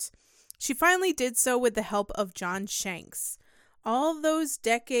right. She finally did so with the help of John Shanks. All those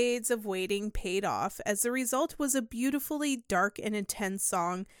decades of waiting paid off, as the result was a beautifully dark and intense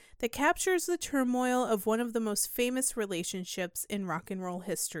song that captures the turmoil of one of the most famous relationships in rock and roll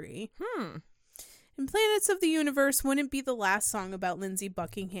history. And Planets of the Universe wouldn't be the last song about Lindsey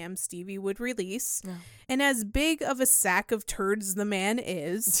Buckingham Stevie would release. No. And as big of a sack of turds the man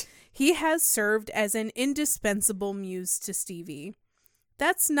is, he has served as an indispensable muse to Stevie.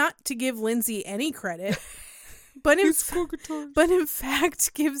 That's not to give Lindsey any credit, but in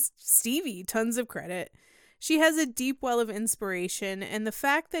fact gives Stevie tons of credit. She has a deep well of inspiration, and the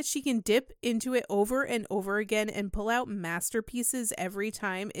fact that she can dip into it over and over again and pull out masterpieces every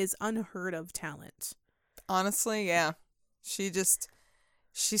time is unheard of talent. Honestly, yeah. She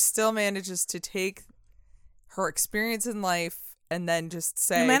still manages to take her experience in life and then just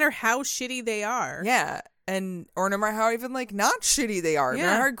say... No matter how shitty they are. Yeah, or no matter how even, like, not shitty they are, no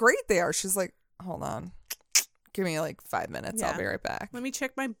matter how great they are, she's like, hold on. Give me like 5 minutes. Yeah. I'll be right back. Let me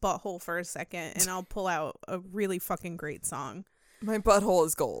check my butthole for a second and I'll pull out a really fucking great song. My butthole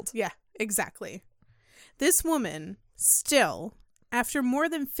is gold. Yeah, exactly. This woman still, after more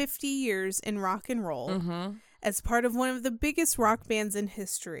than 50 years in rock and roll, as part of one of the biggest rock bands in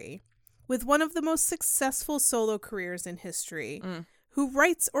history, with one of the most successful solo careers in history, who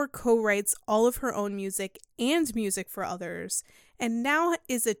writes or co-writes all of her own music and music for others, and now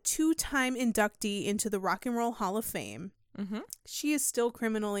is a 2-time inductee into the Rock and Roll Hall of Fame. She is still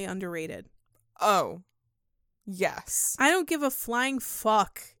criminally underrated. Oh, yes. I don't give a flying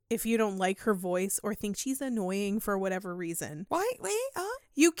fuck if you don't like her voice or think she's annoying for whatever reason. Wait.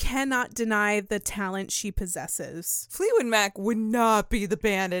 You cannot deny the talent she possesses. Fleetwood Mac would not be the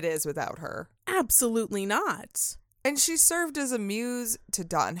band it is without her. Absolutely not. And she served as a muse to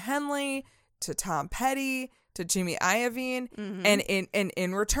Don Henley, to Tom Petty, to Jimmy Iovine, and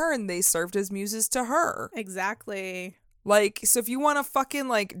in return, they served as muses to her. Exactly. Like, so if you want to fucking,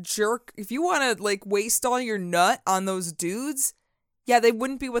 like, if you want to, like, waste all your nut on those dudes, yeah, they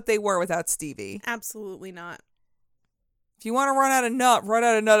wouldn't be what they were without Stevie. Absolutely not. If you want to run out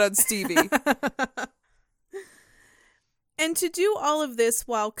of nut on Stevie. And to do all of this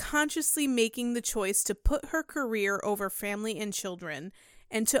while consciously making the choice to put her career over family and children,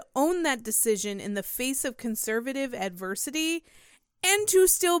 and to own that decision in the face of conservative adversity, and to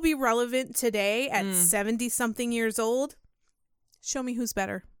still be relevant today at 70-something years old, show me who's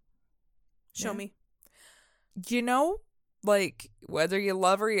better. Show me. You know, like, whether you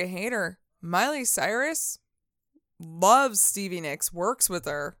love her or you hate her, Miley Cyrus loves Stevie Nicks, works with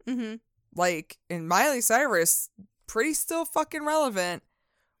her. Like, and Miley Cyrus... pretty still fucking relevant.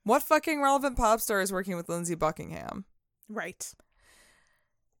 What fucking relevant pop star is working with Lindsey Buckingham? Right.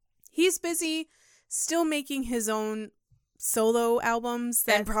 He's busy still making his own solo albums.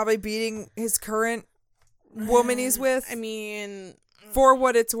 And probably beating his current woman he's with. I mean... For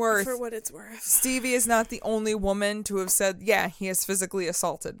what it's worth. For what it's worth. Stevie is not the only woman to have said, yeah, he has physically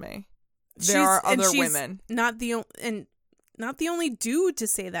assaulted me. There are other women. Not the only dude to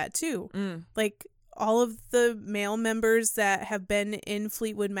say that, too. Like... all of the male members that have been in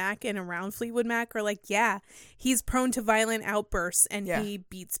Fleetwood Mac and around Fleetwood Mac are like, yeah, he's prone to violent outbursts and he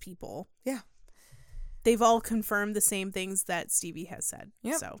beats people. Yeah. They've all confirmed the same things that Stevie has said.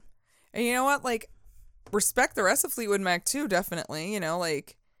 Yep. So, and you know what? Like, respect the rest of Fleetwood Mac too, definitely. You know,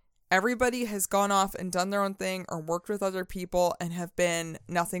 like, everybody has gone off and done their own thing or worked with other people and have been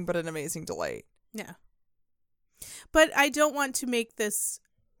nothing but an amazing delight. Yeah. But I don't want to make this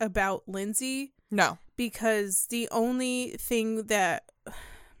about Lindsey. No. Because the only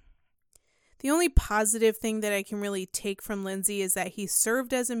positive thing that I can really take from Lindsey is that he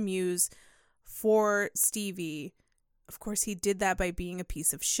served as a muse for Stevie. Of course, he did that by being a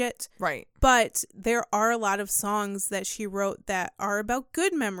piece of shit. Right. But there are a lot of songs that she wrote that are about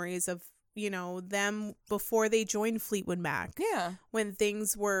good memories of, you know, them before they joined Fleetwood Mac. Yeah. When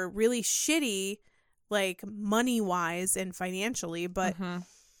things were really shitty, like money-wise and financially, but...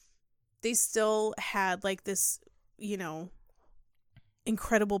 they still had like this, you know,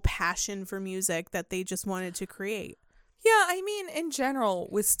 incredible passion for music that they just wanted to create. Yeah, I mean, in general,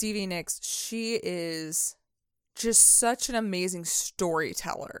 with Stevie Nicks, she is just such an amazing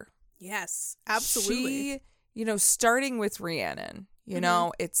storyteller. Yes, absolutely. She, you know, starting with Rhiannon, you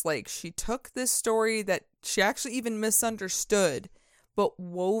know, it's like she took this story that she actually even misunderstood, but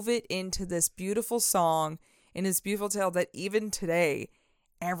wove it into this beautiful song and this beautiful tale that even today...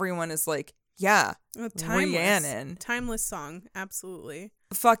 everyone is like, yeah, Rhiannon. Timeless song, absolutely.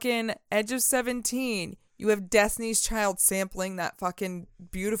 fucking Edge of 17. You have Destiny's Child sampling that fucking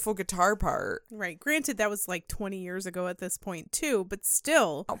beautiful guitar part. Right. Granted, that was like 20 years ago at this point, too, but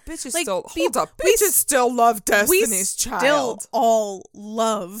still. Oh, bitches like, still... Hold up. Bitches still love Destiny's Child. We still all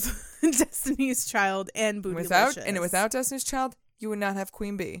love Destiny's Child and Bootylicious. And without Destiny's Child, you would not have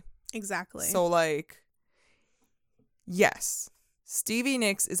Queen Bee. Exactly. So, like, yes. Stevie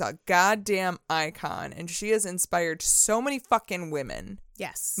Nicks is a goddamn icon, and she has inspired so many fucking women.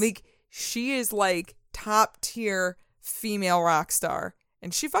 Yes. Like, she is, like, top tier female rock star,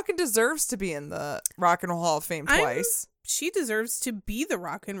 and she fucking deserves to be in the Rock and Roll Hall of Fame twice. She deserves to be the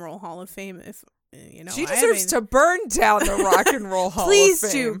Rock and Roll Hall of Fame. If you know, she deserves to burn down the Rock and Roll Hall of Fame. Please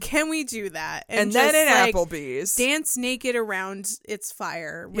do. Can we do that? And just, then in like, Applebee's, dance naked around its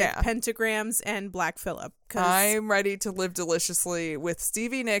fire with pentagrams and Black Phillip. I'm ready to live deliciously with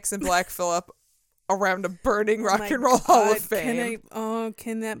Stevie Nicks and Black Phillip around a burning Rock and Roll Hall of Fame.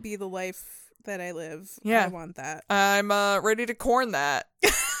 Can that be the life that I live? Yeah. I want that. I'm ready to corn that.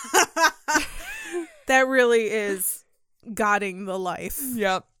 That really is godding the life.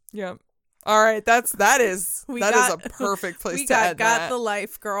 Yep. All right, that is a perfect place to end that. Got the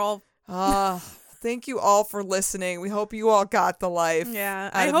life, girl. Thank you all for listening. We hope you all got the life. Yeah,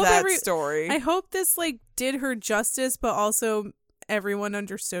 out of that story. I hope this like did her justice, but also everyone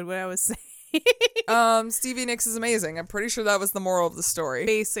understood what I was saying. Stevie Nicks is amazing. I'm pretty sure that was the moral of the story.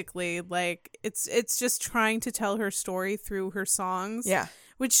 Basically, like it's just trying to tell her story through her songs. Yeah.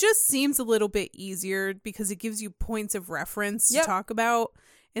 Which just seems a little bit easier because it gives you points of reference to talk about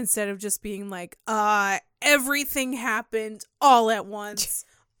instead of just being like, everything happened all at once.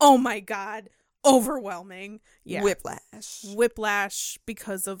 Oh my God. Overwhelming. Yeah. Whiplash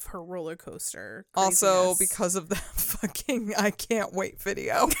because of her roller coaster craziness. Also because of the fucking I Can't Wait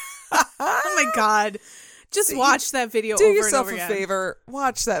video. Oh my God. Just watch that video do over yourself and over a again. favor.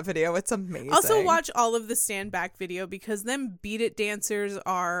 Watch that video. It's amazing. Also watch all of the Stand Back video because them Beat It dancers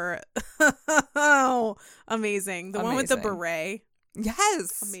are amazing. The one with the beret.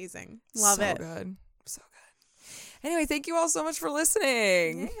 Yes. Amazing. Love it. Good. So good. Anyway, thank you all so much for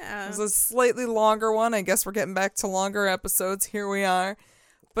listening. Yeah. It was a slightly longer one. I guess we're getting back to longer episodes. Here we are.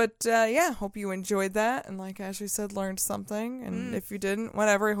 But hope you enjoyed that. And like Ashley said, learned something. And if you didn't,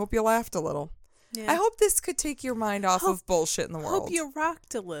 whatever, I hope you laughed a little. Yeah. I hope this could take your mind off of bullshit in the world. Hope you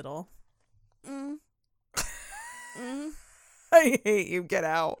rocked a little. I hate you. Get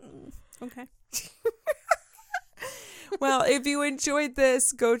out. Okay. Well, if you enjoyed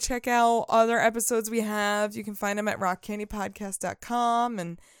this, go check out other episodes we have. You can find them at rockcandypodcast.com.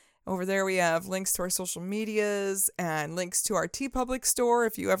 And over there we have links to our social medias and links to our TeePublic store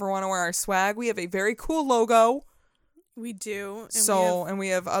if you ever want to wear our swag. We have a very cool logo. We do. And we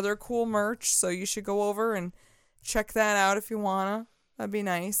have other cool merch, so you should go over and check that out if you wanna. That'd be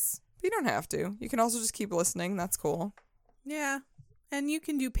nice. But you don't have to. You can also just keep listening. That's cool. Yeah. And you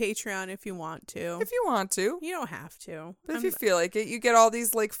can do Patreon if you want to. If you want to. You don't have to. But if you feel like it, you get all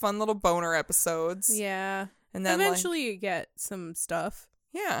these like fun little boner episodes. Yeah. And then eventually you get some stuff.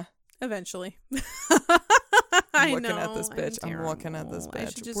 Yeah. Eventually. I'm looking at this bitch. I'm looking at this bitch. I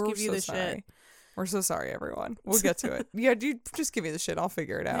should just give you the shit. We're so sorry, everyone. We'll get to it. Yeah, you just give me the shit. I'll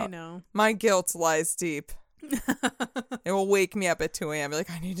figure it out. I know. My guilt lies deep. It will wake me up at 2 a.m. Be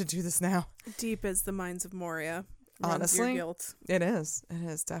like, I need to do this now. Deep as the mines of Moria. Honestly, your guilt. It is. It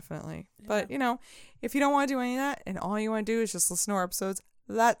is, definitely. Yeah. But, if you don't want to do any of that and all you want to do is just listen to our episodes,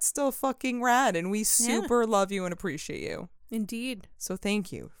 that's still fucking rad. And we super love you and appreciate you. Indeed. So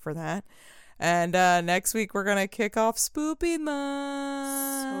thank you for that. And next week, we're going to kick off Spoopy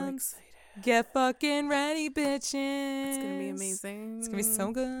Month. So excited. Get fucking ready, bitches. It's going to be amazing. It's going to be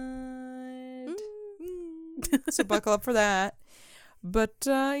so good. So buckle up for that. But,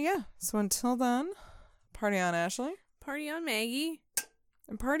 so until then, party on, Ashley. Party on, Maggie.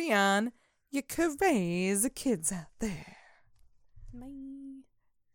 And party on, you crazy kids out there. Bye.